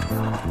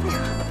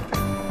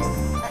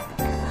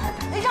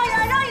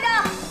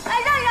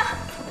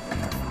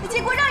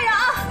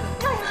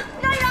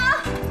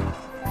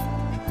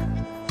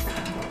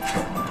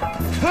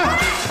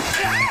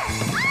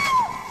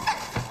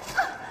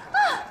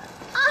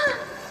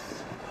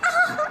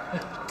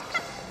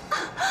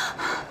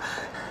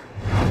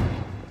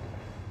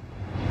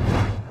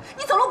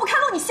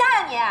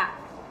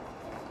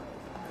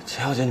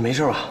小姐，你没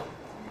事吧？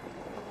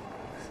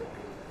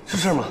是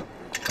事吗？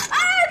哎，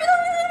别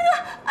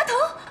动！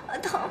啊，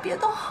疼，别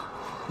动！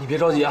你别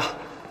着急啊，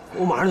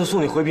我马上就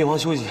送你回病房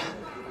休息。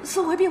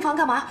送回病房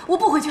干嘛？我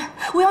不回去，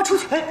我要出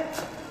去。哎，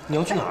你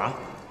要去哪儿啊？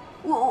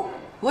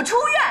我出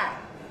院。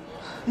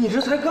你这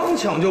才刚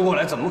抢救过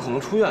来，怎么可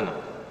能出院呢？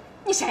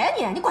你谁呀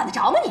你？你管得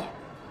着吗你？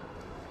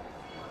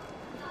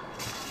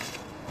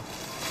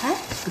哎，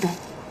不对，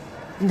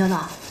你等等，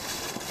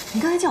你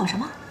刚才叫我什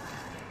么？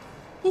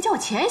你叫我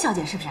钱小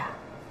姐是不是？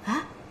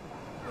啊？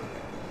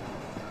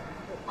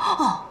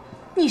哦，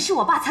你是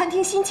我爸餐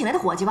厅新请来的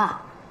伙计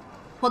吧？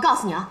我告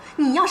诉你啊，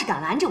你要是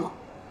敢拦着我，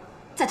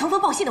再通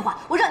风报信的话，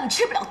我让你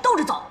吃不了兜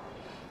着走。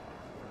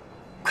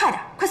快点，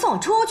快送我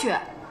出去！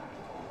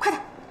快点！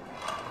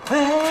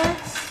哎，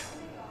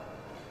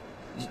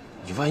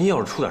你万一要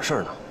是出点事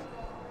儿呢？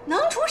能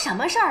出什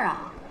么事儿啊？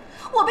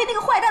我被那个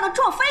坏蛋都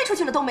撞飞出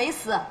去了都没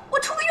死，我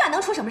出个院能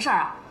出什么事儿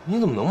啊？你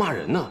怎么能骂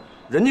人呢？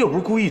人家又不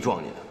是故意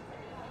撞你的。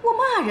我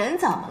骂人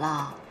怎么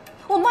了？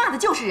我骂的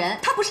就是人，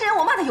他不是人，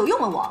我骂的有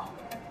用吗？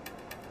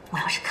我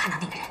要是看到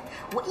那个人，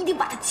我一定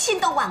把他千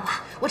刀万剐，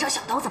我找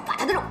小刀子把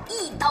他的肉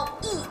一刀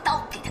一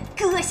刀给他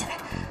割下来，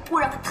我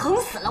让他疼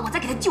死了，我再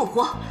给他救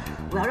活。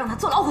我要让他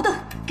坐老虎凳，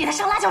给他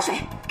上辣椒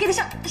水，给他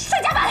上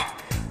夹板。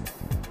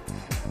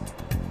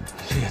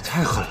这也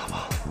太狠了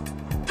吧！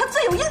他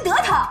罪有应得，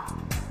他。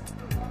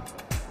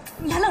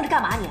你还愣着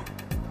干嘛你？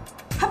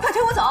还不快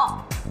推我走！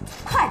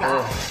快点！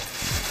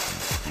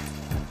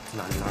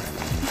哪？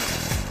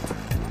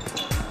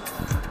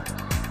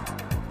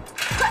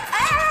快！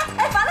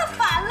哎，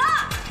反了！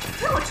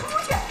推我出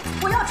去！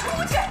我要出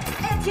去！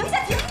哎呀，停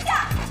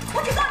下！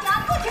我警告你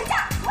啊，给我停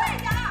下！快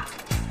点！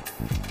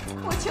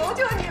我求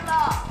求你了，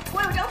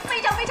我有张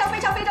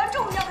非常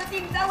重要的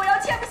订单，我要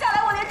签不下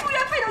来，我连住院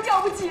费都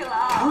交不起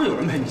了。不是有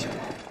人陪你签吗？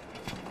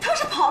他要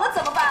是跑了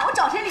怎么办？我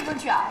找谁理论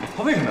去啊？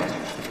他为什么要走？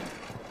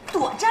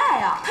躲债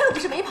啊！他又不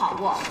是没跑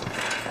过。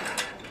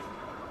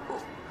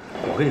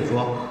我跟你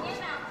说，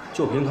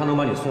就凭他能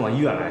把你送到医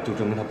院来，就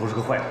证明他不是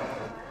个坏人。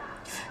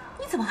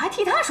你怎么还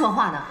替他说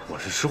话呢？我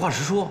是实话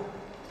实说。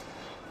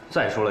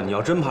再说了，你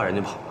要真怕人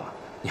家跑了，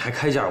你还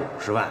开价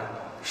50万，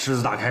狮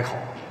子大开口，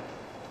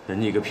人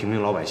家一个平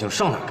民老百姓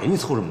上哪给你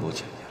凑这么多钱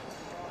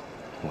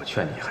去？我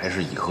劝你还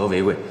是以和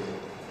为贵，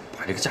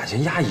把这个价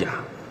钱压一压，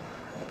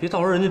别到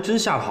时候人家真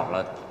吓跑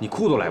了，你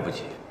哭都来不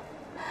及。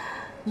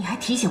你还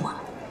提醒我了，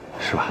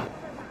是吧？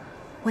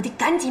我得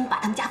赶紧把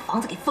他们家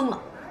房子给封了，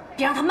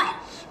别让他卖了。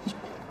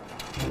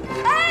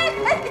哎，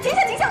停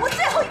下！我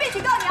最后一遍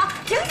警告你啊，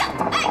停下！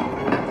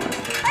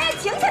哎，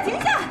停下！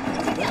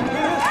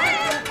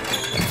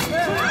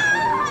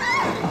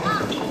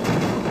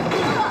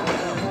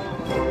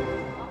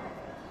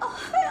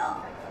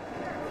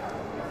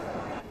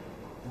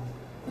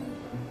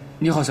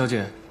你好，小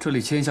姐，这里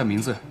签一下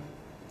名字。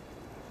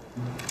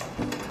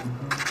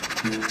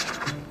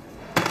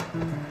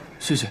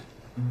谢谢。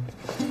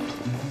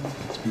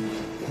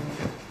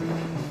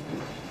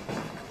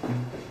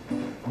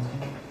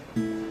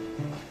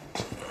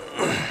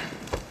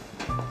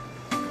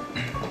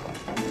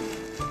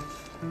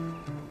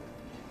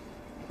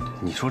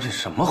你说这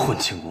什么婚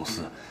庆公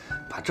司，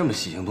把这么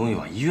喜庆东西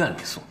往医院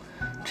里送，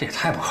这也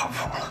太不靠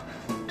谱了。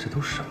这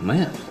都什么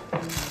呀？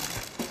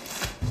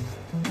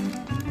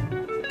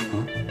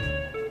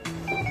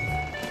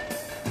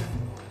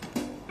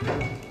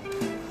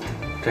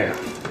这个。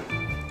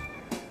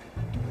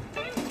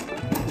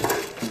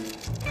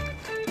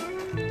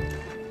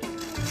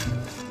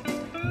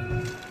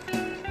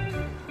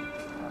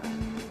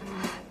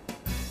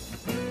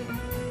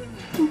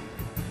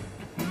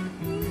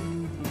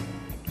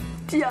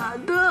假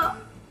的。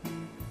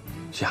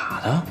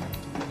假的？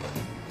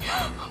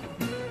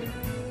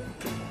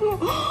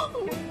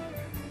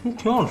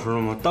挺好吃的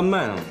吗？丹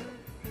麦呢？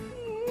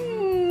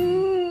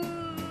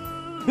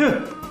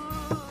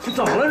这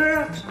怎么了这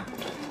是？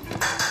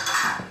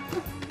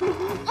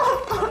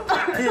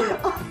哎呀！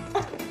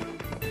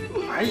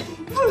哎呀！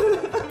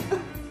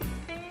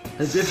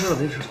哎，别吃了，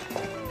别吃了。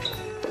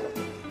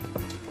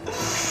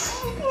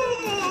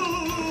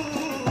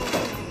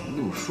你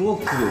怎么说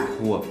哭就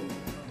哭啊？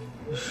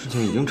事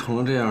情已经成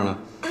了这样了，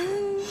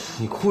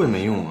你哭也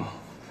没用啊。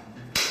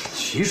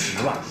其实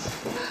吧，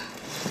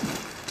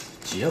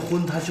结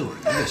婚它就是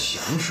一个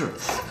形式，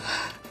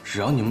只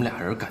要你们俩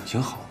人感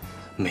情好，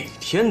每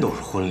天都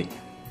是婚礼。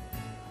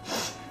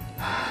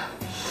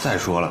再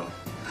说了，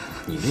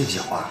你那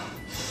脚啊，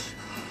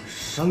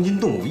伤筋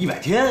动骨100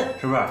天，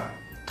是不是？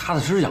踏踏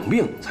实实养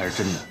病才是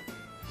真的。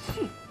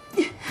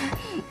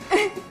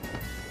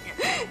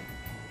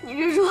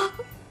你是说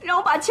让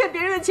我把欠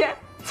别人的钱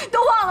都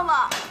忘了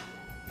吗？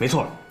没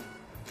错，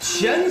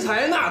钱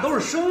财那都是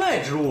身外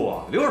之物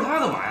啊，留着它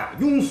干嘛呀？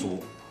庸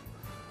俗。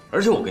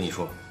而且我跟你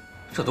说，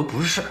这都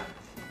不是事儿，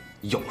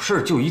有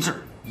事就一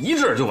治，一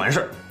治就完事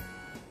儿。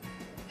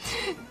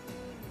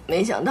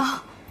没想到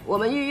我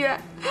们医院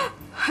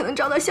还能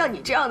招到像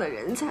你这样的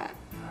人才。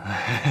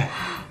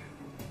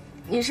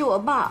你是我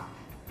爸，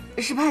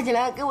是派进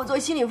来给我做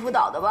心理辅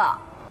导的吧？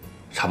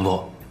差不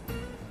多。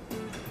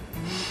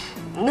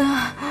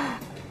那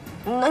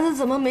那他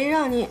怎么没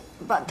让你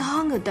把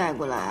汤给带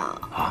过来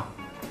啊？啊？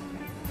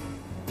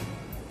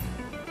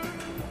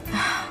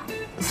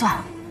算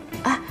了，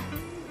哎，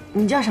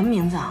你叫什么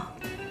名字啊？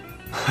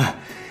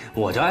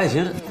我叫爱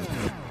琴。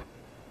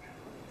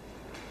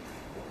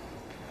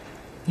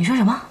你说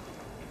什么？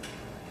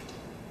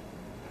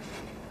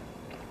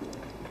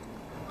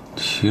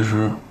其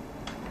实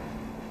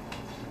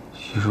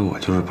我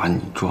就是把你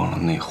撞了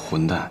那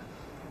混蛋，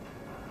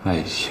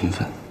爱勤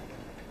奋。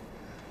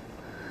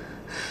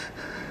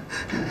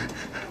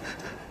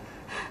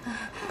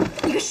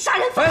你个杀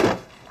人犯！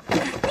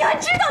你还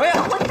知道你是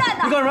混蛋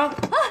呢？你干什么？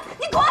啊！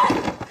你滚！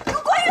给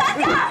我滚远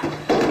点儿！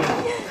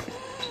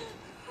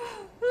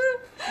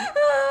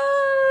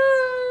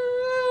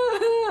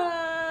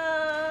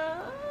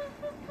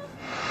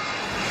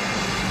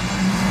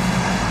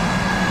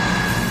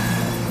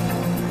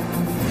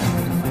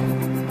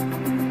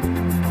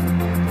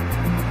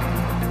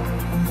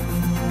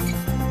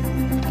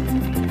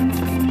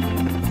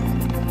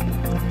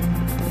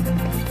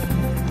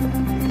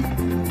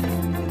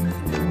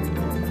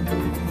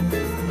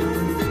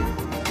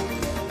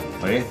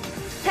喂，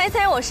猜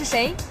猜我是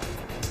谁？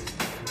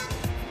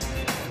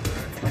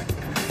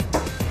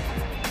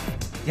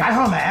牙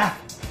套美。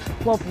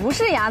我不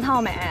是牙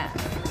套美，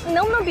你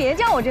能不能别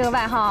叫我这个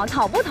外号？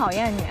讨不讨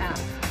厌你？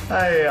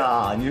哎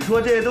呀，你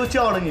说这都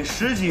叫了你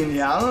10几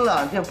年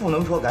了，这不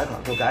能说改口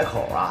就改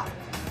口啊！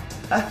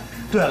哎，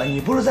对了，你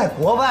不是在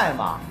国外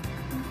吗？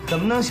怎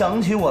么能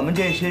想起我们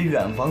这些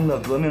远方的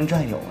革命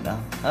战友呢？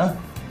啊？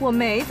我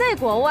没在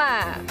国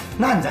外。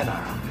那你在哪儿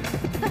啊？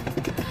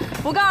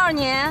不告诉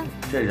你。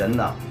这人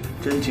呢，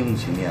真经不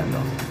起念叨。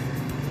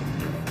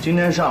今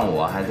天上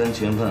午还跟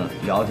勤奋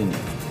聊起你了。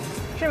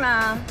是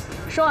吗？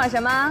说我什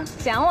么？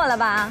想我了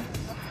吧？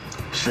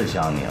是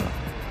想你了。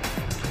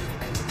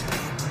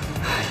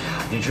哎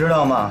呀，你知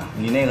道吗？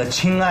你那个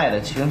亲爱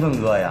的勤奋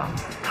哥呀，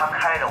他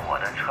开着我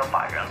的车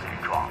把人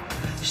给撞了。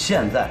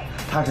现在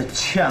他是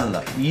欠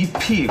了一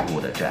屁股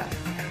的债。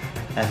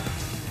哎，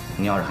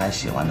你要是还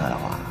喜欢他的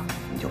话，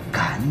你就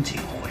赶紧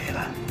回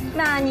来。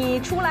那你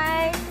出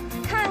来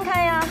看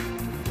看呀。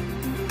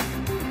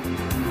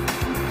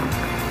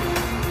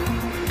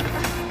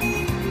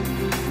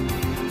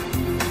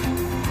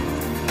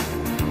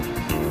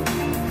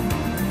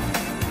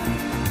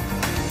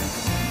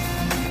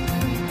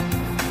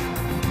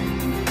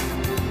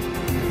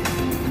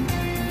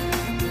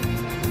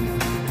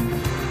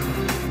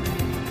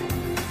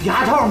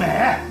牙套美。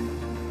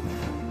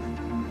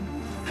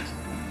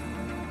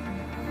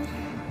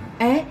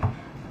哎，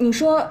你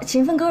说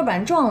勤奋哥把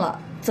人撞了，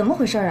怎么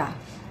回事啊？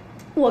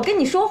我跟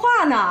你说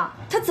话呢，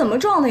他怎么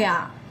撞的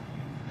呀？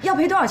要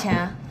赔多少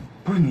钱？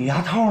不是你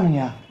牙套呢你？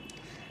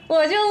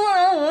我就不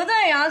能不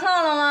戴牙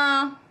套了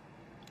吗？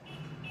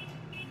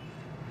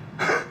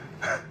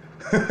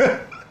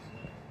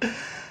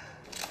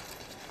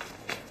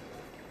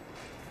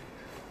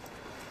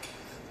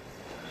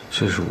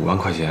这是5万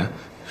块钱，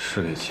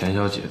是给钱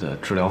小姐的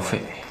治疗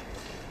费。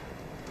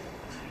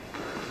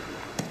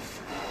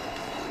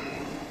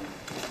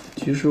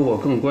其实我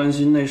更关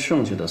心那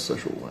剩下的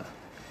45万。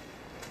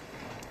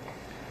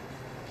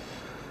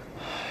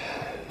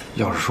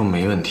要是说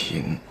没问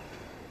题，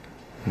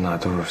那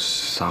都是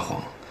撒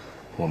谎。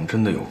我们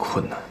真的有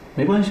困难。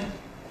没关系，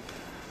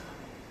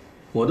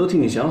我都替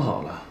你想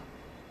好了，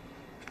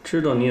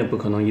知道你也不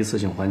可能一次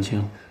性还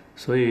清，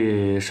所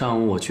以上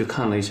午我去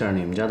看了一下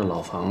你们家的老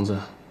房子，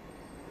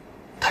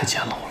太简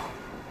陋了。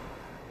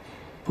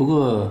不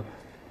过，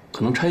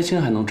可能拆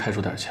迁还能拆出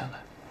点钱来。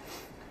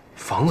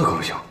房子可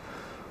不行。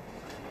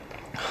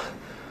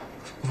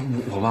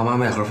我爸妈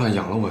卖盒饭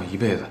养了我一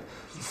辈子，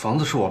房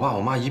子是我爸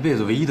我妈一辈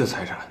子唯一的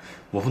财产，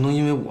我不能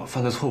因为我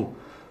犯的错误，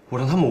我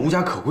让他们无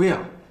家可归啊！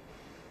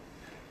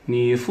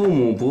你父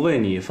母不为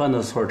你犯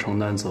的错承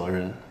担责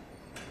任，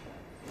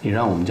你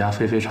让我们家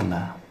菲菲承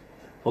担？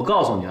我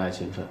告诉你，爱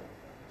勤奋，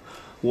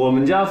我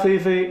们家菲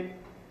菲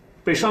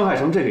被伤害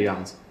成这个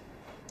样子，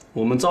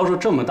我们遭受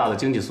这么大的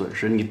经济损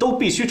失，你都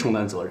必须承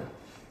担责任，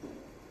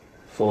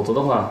否则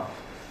的话，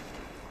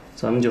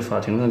咱们就法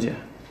庭上见。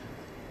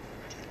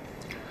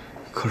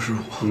可是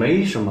我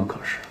没什么可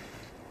是。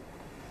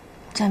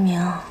占明，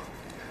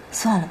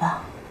算了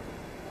吧，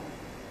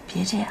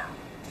别这样。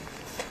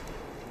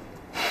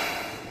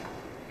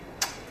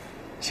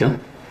行，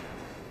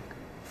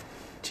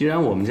既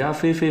然我们家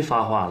菲菲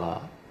发话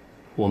了，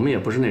我们也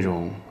不是那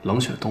种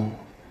冷血动物，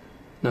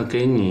那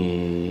给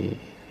你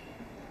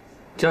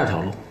第2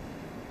条路，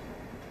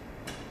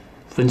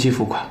分期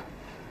付款。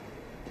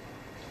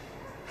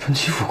分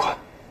期付款？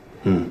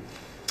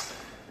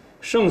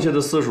剩下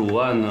的45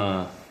万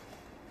呢，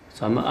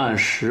咱们按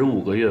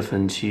15个月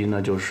分期，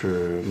那就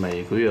是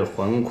每个月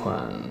还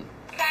款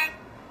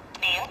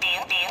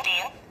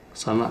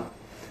3万，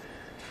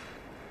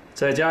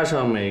再加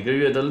上每个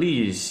月的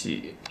利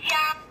息，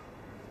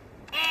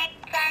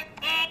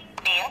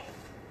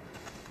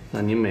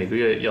那你每个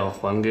月要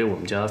还给我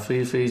们家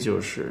菲菲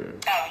就是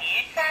等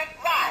于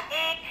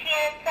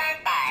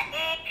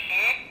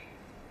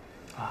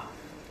31310。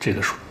这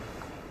个数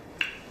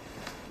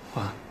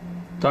啊。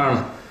当然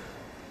了，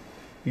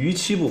逾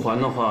期不还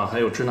的话，还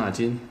有滞纳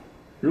金。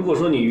如果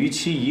说你逾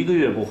期1个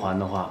月不还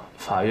的话，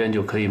法院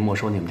就可以没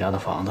收你们家的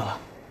房子了。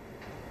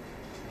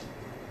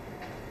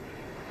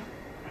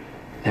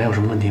你还有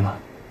什么问题吗？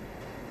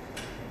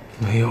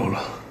没有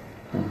了。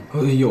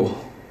有。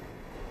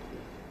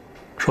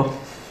说。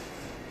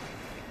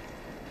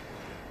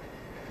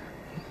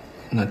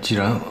那既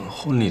然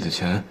婚礼的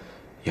钱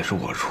也是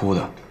我出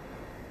的，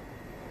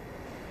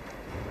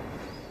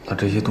那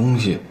这些东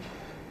西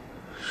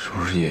是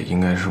不是也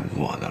应该是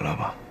我的了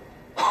吧？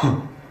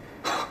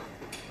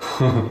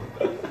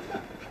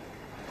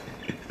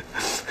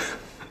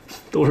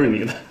都是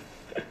你的。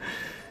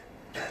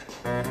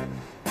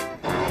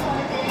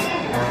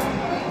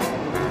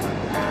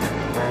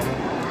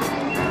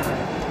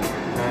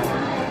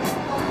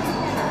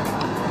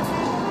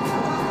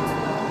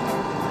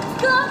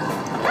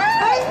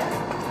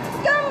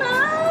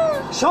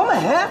小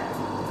美，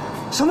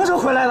什么时候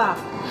回来的？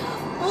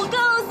我告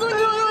诉你，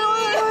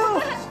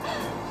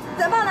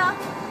咱爸呢？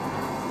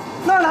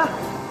那儿呢？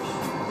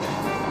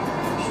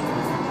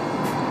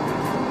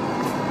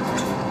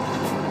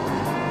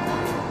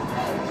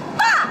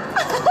爸，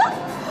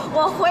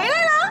我回来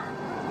了。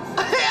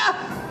哎呀，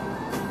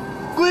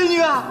闺女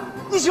啊，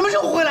你什么时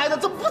候回来的？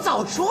怎么不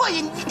早说呀？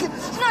你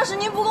那是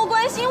您不够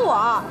关心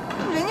我，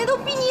人家都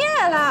毕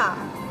业了。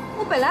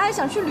我本来还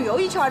想去旅游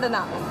一圈的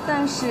呢，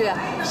但是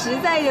实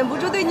在忍不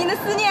住对您的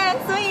思念，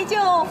所以就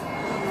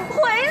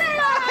回来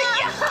了。哎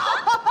呀！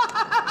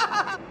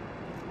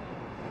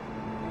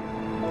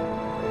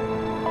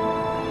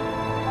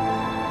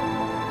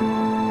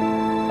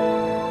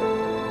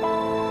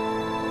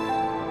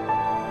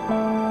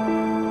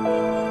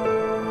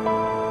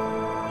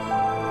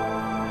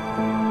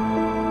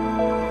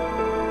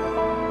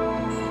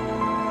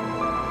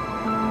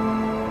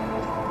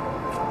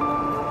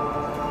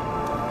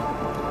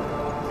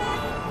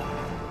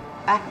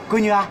哎，闺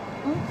女啊，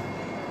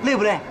累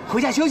不累？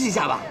回家休息一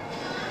下吧。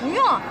不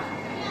用，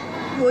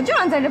我就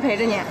想在这陪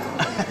着你。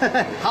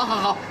好，好，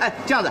好。哎，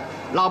这样子，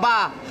老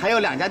爸还有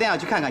2家店要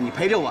去看看，你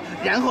陪着我，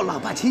然后老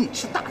爸请你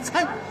吃大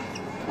餐。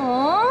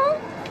哦，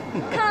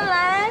看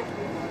来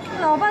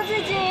老爸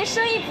最近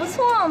生意不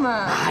错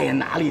嘛。哎呀，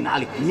哪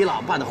里，你老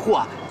爸的货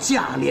啊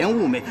价廉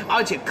物美，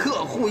而且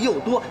客户又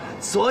多，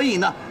所以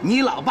呢，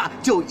你老爸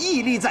就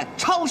屹立在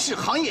超市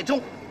行业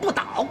中不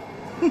倒。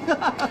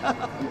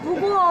不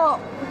过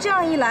这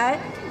样一来，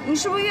你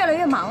是不是越来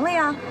越忙了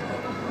呀？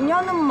你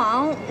要那么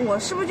忙，我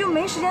是不是就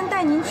没时间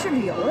带您去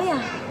旅游了呀？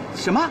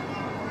什么？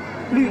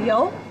旅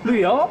游？旅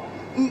游？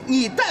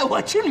你带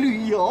我去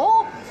旅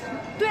游？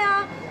对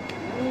啊，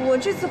我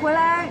这次回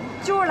来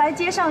就是来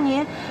接上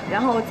您，然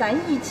后咱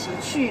一起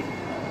去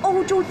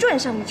欧洲转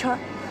上一圈，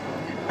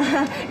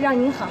让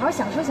您好好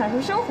享受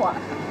生活。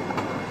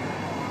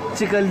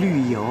这个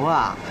旅游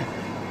啊，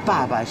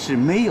爸爸是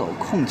没有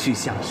空去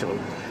享受了。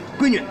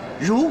闺女，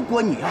如果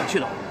你要去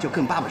了，就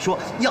跟爸爸说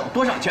要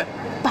多少钱，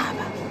爸爸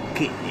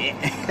给。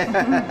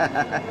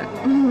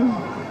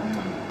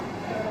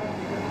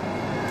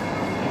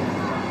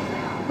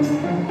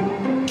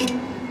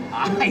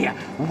哎呀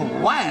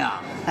，5万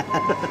啊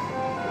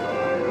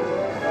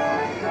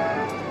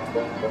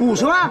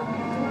！50万？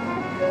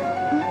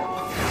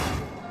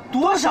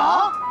多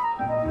少？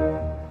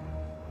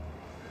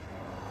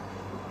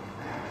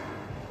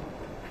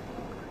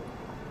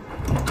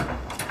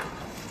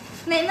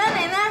美们，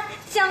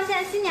像不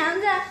像新娘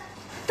子？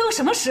都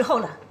什么时候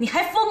了，你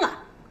还疯啊？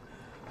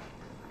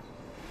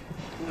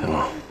哎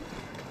妈，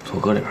坐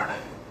搁里边来。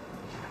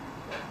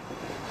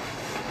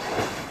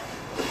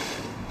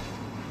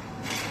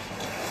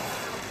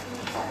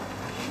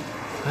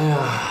哎呀，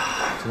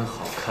真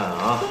好看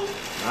啊！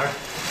拿着。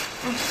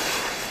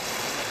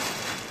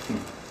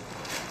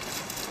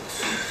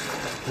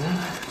来，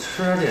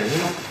吃点点心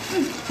吧。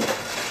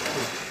不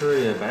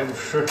吃也白不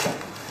吃。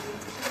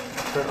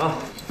吃啊！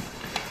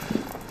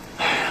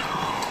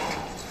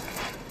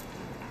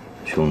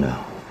兄弟，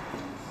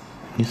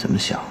你怎么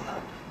想的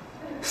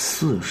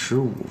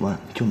？45万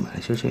就买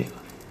下这个？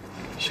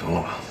行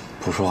了吧，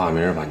不说话没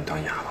人把你当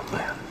哑巴。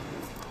哎呀，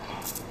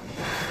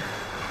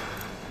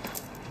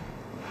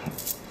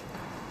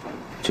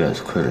这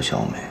次亏了小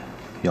美，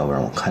要不然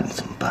我看你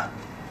怎么办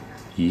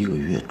？1个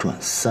月赚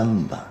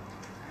3万。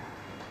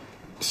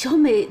小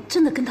美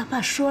真的跟他爸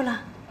说了？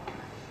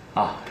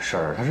啊，婶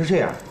儿，她是这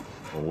样，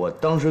我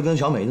当时跟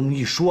小美这么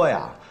一说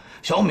呀。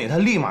小美她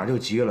立马就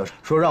急了，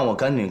说让我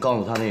赶紧告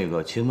诉她那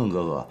个勤奋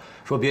哥哥，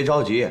说别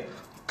着急，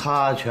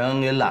他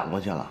全给揽过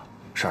去了。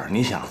婶儿，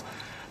你想，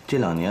这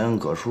2年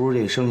葛叔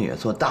这生意也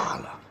做大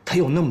了，他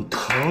又那么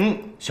疼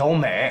小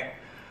美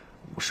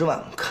，50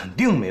万肯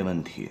定没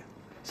问题。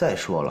再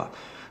说了，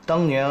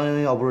当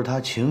年要不是他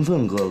勤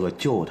奋哥哥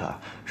救他，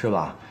是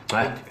吧？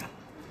哎，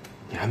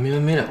你还没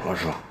完没了了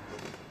是吧？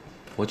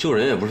我救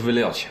人也不是为了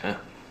要钱。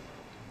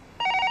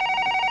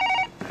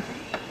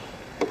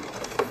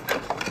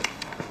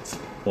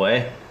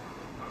喂，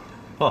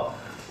哦，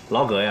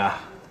老葛呀，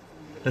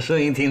声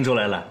音听出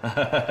来了。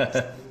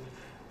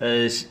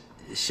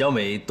小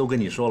美都跟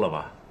你说了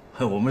吧？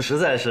我们实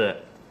在是，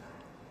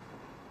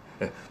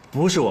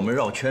不是我们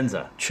绕圈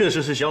子，确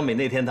实是小美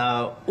那天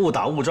她误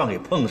打误撞给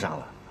碰上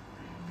了。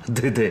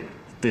对。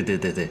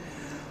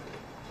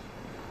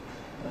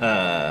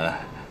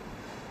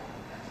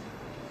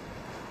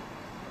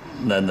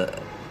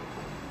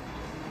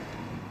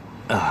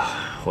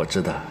我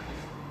知道，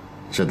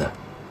是的，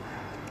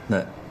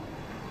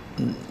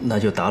那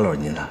就打扰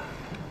您了。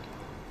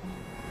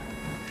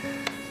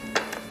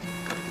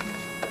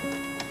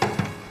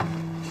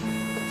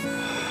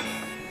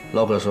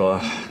老哥说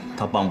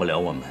他帮不了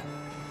我们，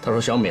他说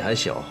小美还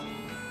小，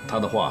他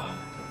的话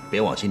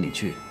别往心里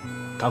去，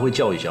他会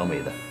教育小美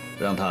的，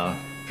让她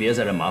别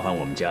再来麻烦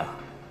我们家。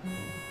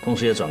同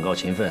时也转告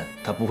秦奋，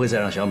他不会再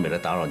让小美来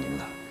打扰您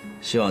了。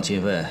希望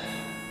秦奋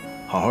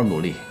好好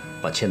努力，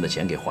把欠的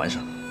钱给还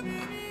上。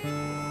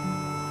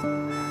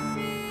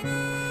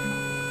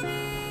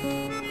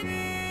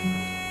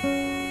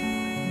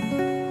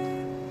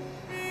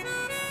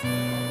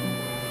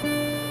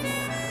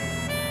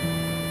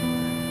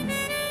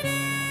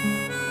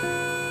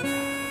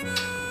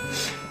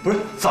不是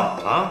怎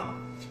么了？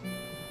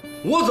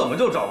我怎么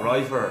就找不着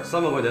一份3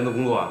万块钱的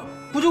工作啊？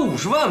不就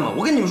50万吗？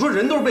我跟你们说，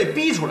人都是被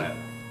逼出来的，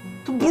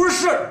这不是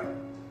事儿。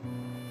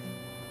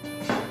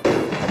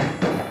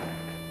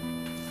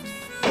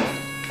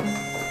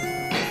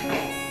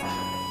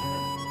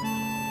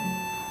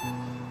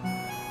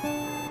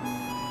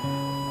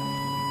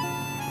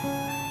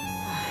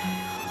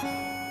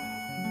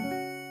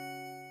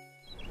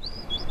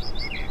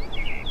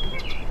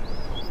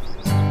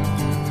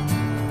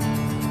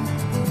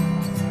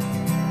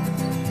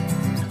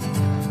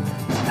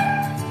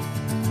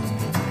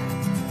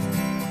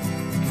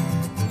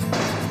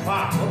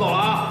我走了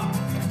啊！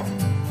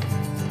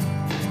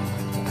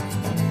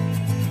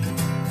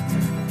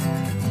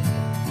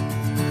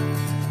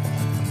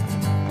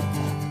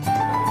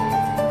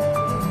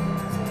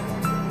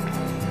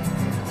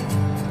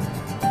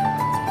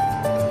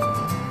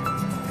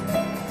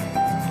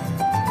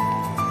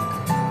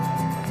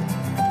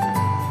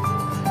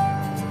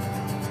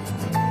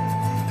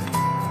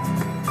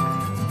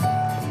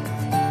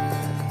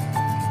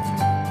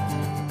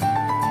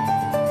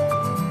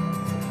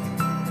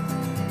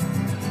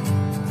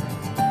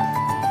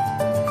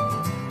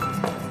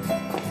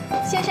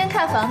先生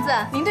看房子，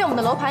您对我们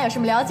的楼盘有什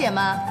么了解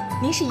吗？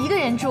您是一个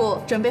人住，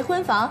准备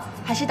婚房，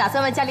还是打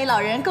算为家里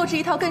老人购置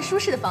一套更舒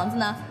适的房子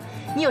呢？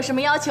你有什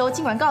么要求，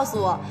尽管告诉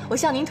我，我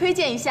向您推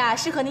荐一下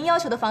适合您要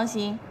求的房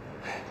型。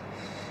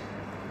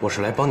我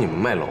是来帮你们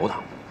卖楼的。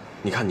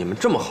你看你们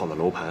这么好的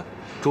楼盘，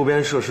周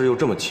边设施又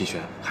这么齐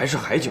全，还是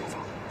海景房，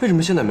为什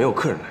么现在没有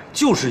客人来？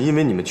就是因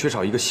为你们缺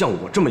少一个像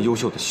我这么优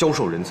秀的销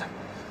售人才。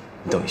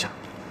你等一下，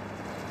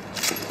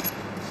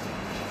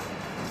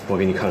我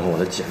给你看看我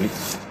的简历，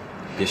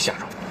别吓着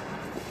我。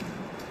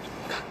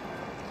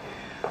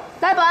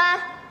来，保安，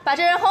把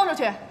这人轰出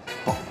去。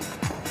好。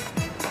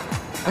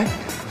哎，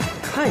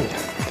看一下。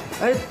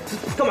哎，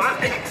干嘛？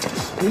哎，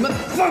你们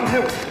放开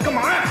我，干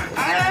嘛呀？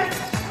哎，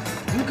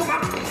你们干嘛？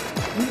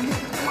你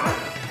干嘛？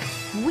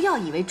不要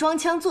以为装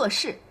腔作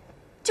势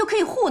就可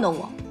以糊弄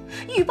我，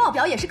预报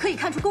表也是可以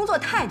看出工作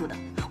态度的。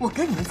我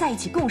跟你们在一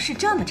起共事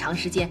这么长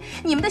时间，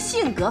你们的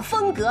性格、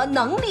风格、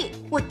能力，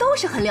我都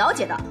是很了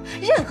解的。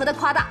任何的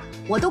夸大，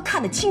我都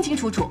看得清清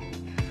楚楚。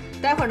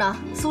待会儿呢，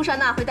苏珊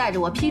娜会带着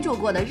我批注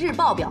过的日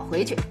报表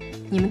回去，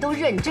你们都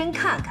认真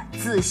看看，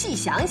仔细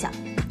想想，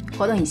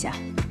活动一下。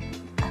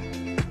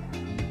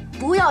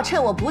不要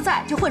趁我不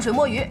在就浑水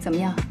摸鱼。怎么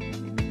样？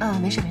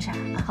没事没事。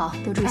好，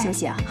多注意休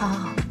息啊。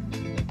好。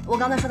我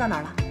刚才说到哪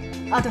儿了？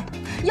啊，对，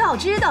要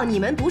知道你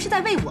们不是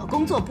在为我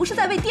工作，不是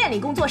在为店里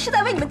工作，是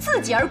在为你们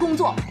自己而工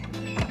作。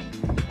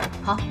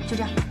好，就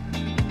这样。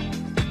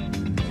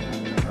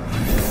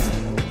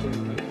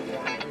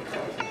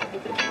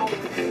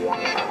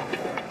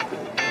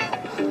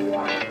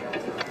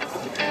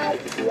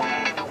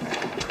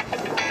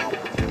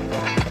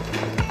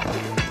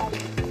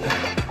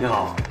你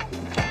好，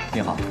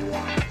你好。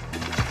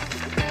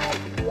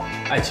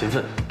爱勤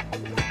奋。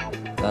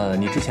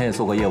你之前也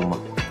做过业务吗？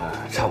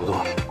差不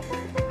多。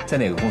在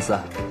哪个公司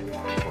啊？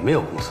我没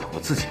有公司，我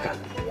自己干。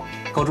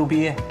高中毕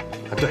业？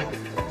对。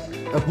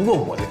不过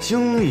我的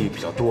经历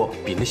比较多，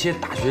比那些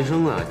大学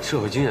生啊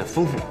社会经验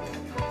丰富。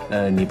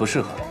你不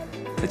适合。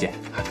再见。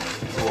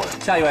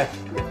下一位。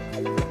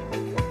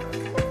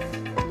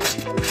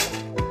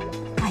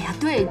哎呀，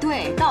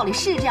对，道理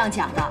是这样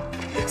讲的。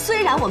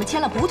虽然我们签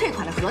了不退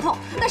款的合同，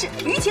但是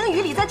于情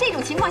于理，在这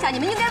种情况下，你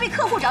们应该为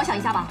客户着想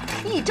一下吧。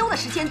1周的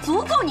时间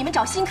足够你们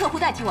找新客户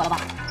代替我了吧？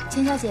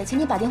钱小姐，请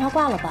你把电话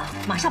挂了吧。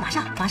马上。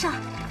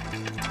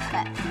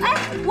哎，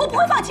我不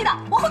会放弃的，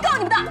我会告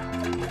你们的。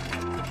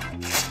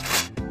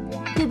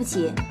对不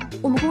起，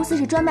我们公司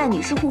是专卖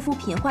女士护肤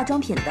品、化妆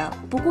品的，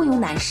不雇佣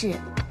男士。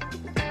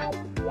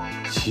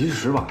其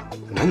实吧，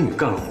男女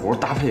干活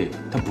搭配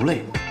它不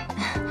累。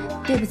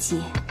对不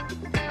起。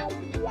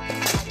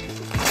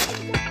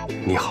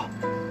你好。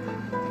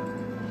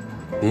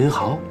您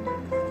好。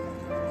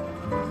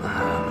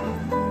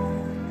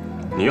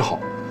你好。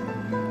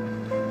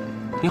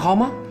你好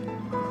吗？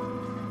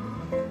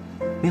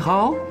你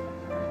好。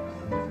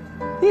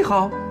你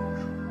好。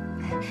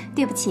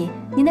对不起，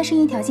您的声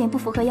音条件不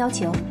符合要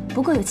求，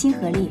不够有亲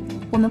和力，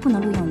我们不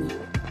能录用你。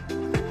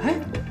哎，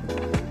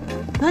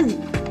那你……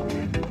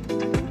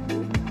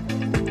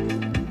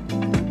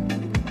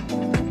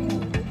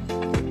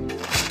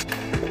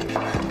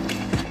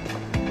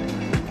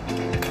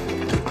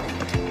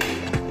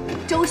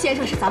周先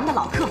生是咱们的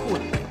老客户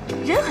了，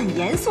人很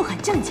严肃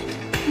很正经，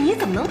你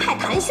怎么能派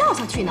谭笑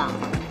笑去呢？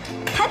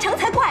谭成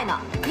才怪呢！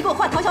你给我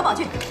换唐小宝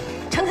去，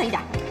诚恳一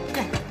点，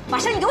对，把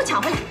生意给我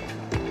抢回来。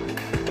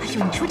哎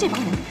呦，你说这帮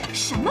人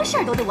什么事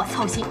儿都得我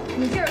操心，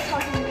你就是操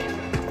心的。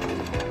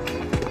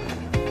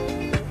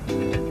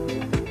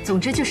总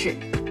之就是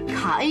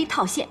卡 A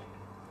套现，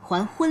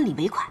还婚礼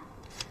尾款；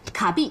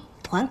卡 B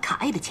还卡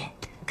A 的钱，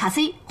卡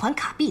C 还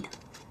卡 B 的，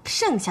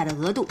剩下的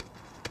额度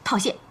套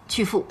现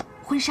去付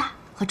婚纱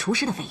和厨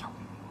师的费用。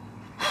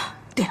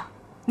对了，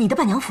你的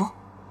伴娘服，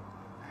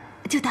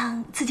就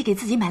当自己给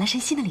自己买了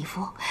身新的礼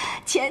服，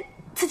钱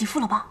自己付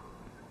了吧，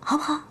好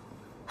不好？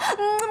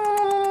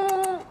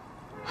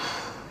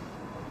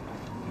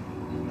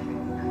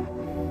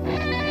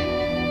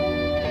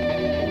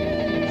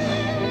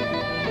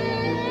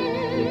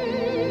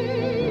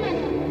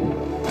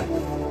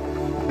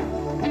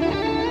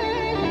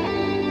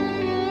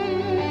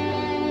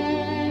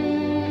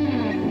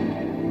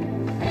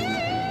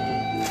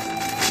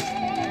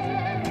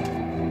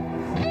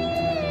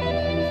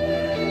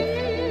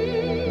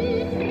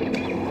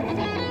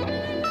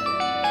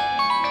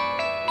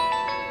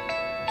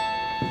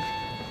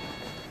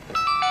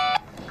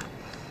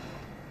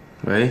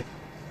喂，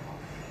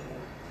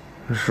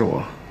是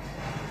我。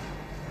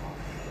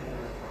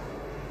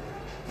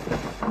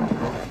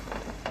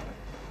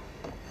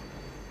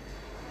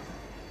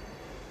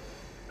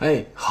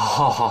哎，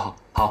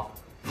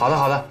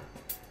好的，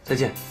再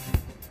见。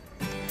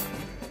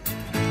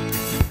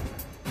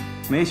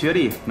没学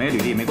历、没履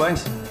历没关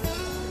系。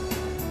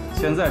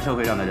现在社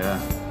会上的人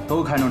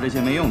都看重这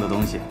些没用的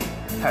东西，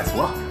太俗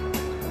了。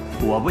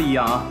我不一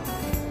样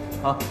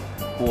啊，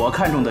我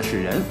看重的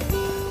是人。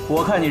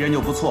我看你人就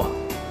不错，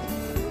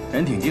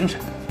人挺精神，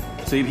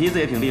嘴皮子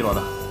也挺利落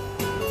的。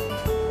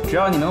只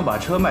要你能把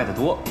车卖得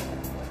多，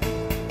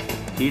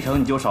提成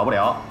你就少不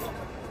了。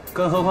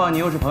更何况你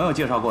又是朋友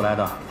介绍过来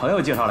的，朋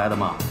友介绍来的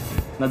嘛，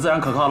那自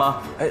然可靠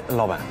了。哎，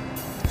老板，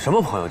什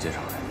么朋友介绍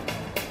的？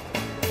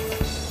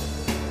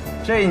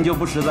这你就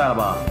不实在了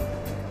吧？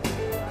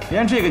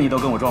连这个你都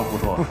跟我装糊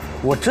涂？不是，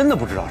我真的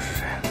不知道是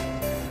谁。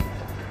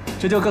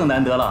这就更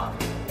难得了，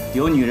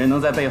有女人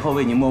能在背后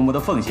为你默默的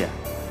奉献，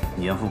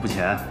年富不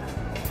浅。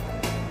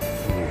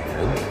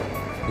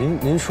女人？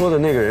您说的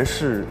那个人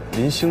是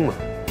林星吗？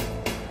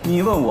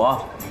你问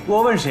我，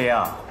我问谁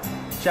呀？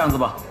这样子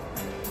吧，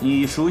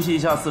你熟悉一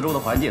下四周的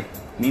环境，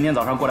明天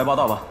早上过来报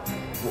道吧。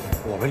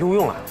我被录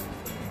用了？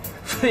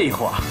废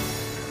话。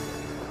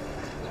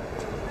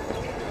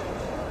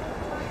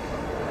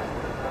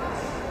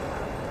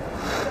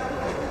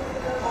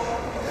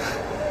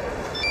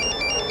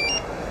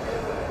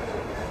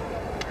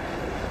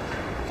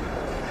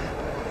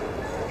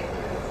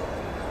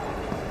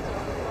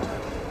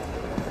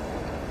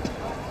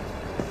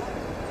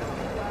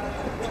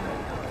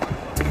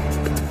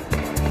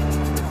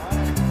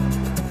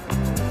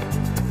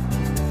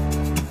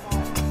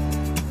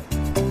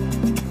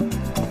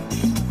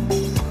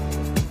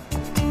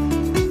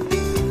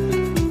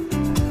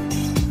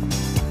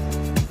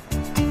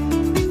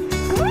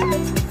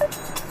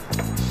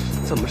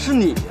是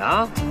你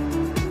呀？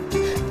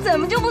怎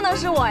么就不能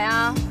是我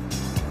呀？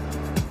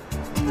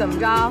怎么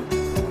着？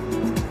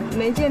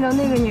没见着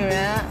那个女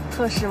人，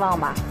特失望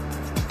吧？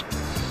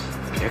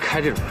别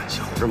开这种玩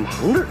笑，我这忙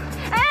着呢。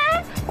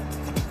哎，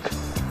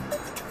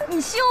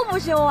你羞不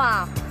羞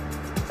啊？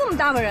这么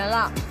大个人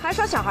了，还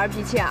耍小孩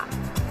脾气啊？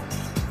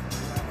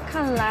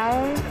看来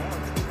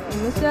你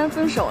们虽然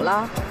分手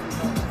了，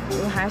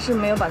你还是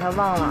没有把她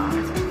忘了啊。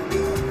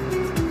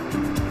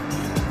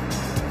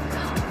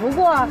不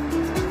过。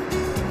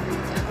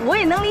我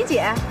也能理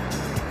解，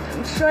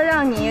说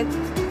让你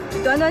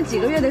短短几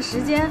个月的时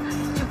间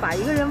就把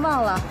一个人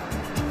忘了，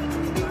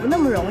不那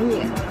么容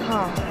易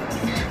哈。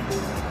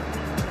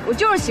我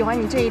就是喜欢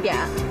你这一点，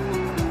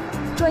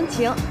专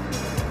情。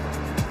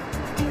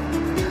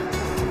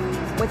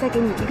我再给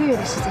你1个月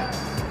的时间。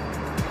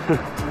哼，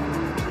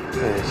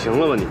哎，行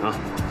了吧你啊，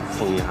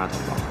风一哈头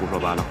发，胡说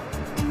八道。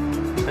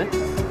哎，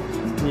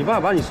你爸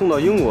把你送到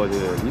英国去，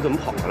你怎么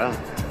跑回来了？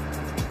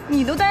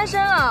你都单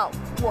身了，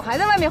我还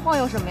在外面晃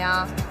悠什么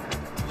呀？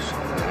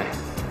哎，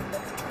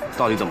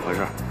到底怎么回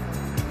事？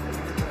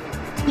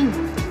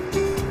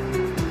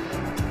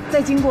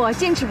在经过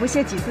坚持不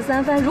懈几次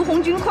三番，如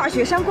红军跨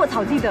雪山过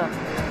草地的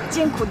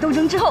艰苦斗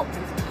争之后，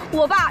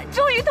我爸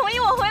终于同意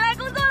我回来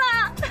工作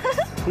了。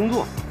工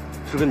作？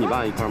是跟你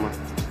爸一块吗？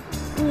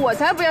我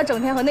才不要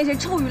整天和那些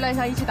臭鱼烂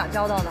虾一起打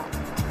交道呢。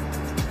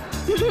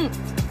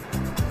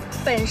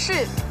本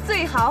市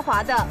最豪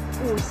华的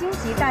5星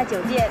级大酒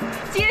店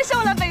接受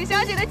了本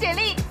小姐的简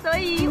历，所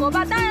以我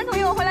爸当然同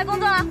意我回来工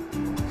作了。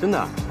真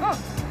的？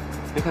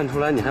没看出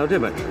来你还有这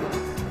本事呢。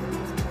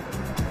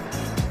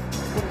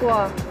不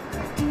过，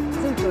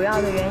最主要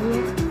的原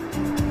因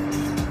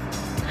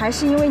还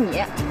是因为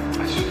你。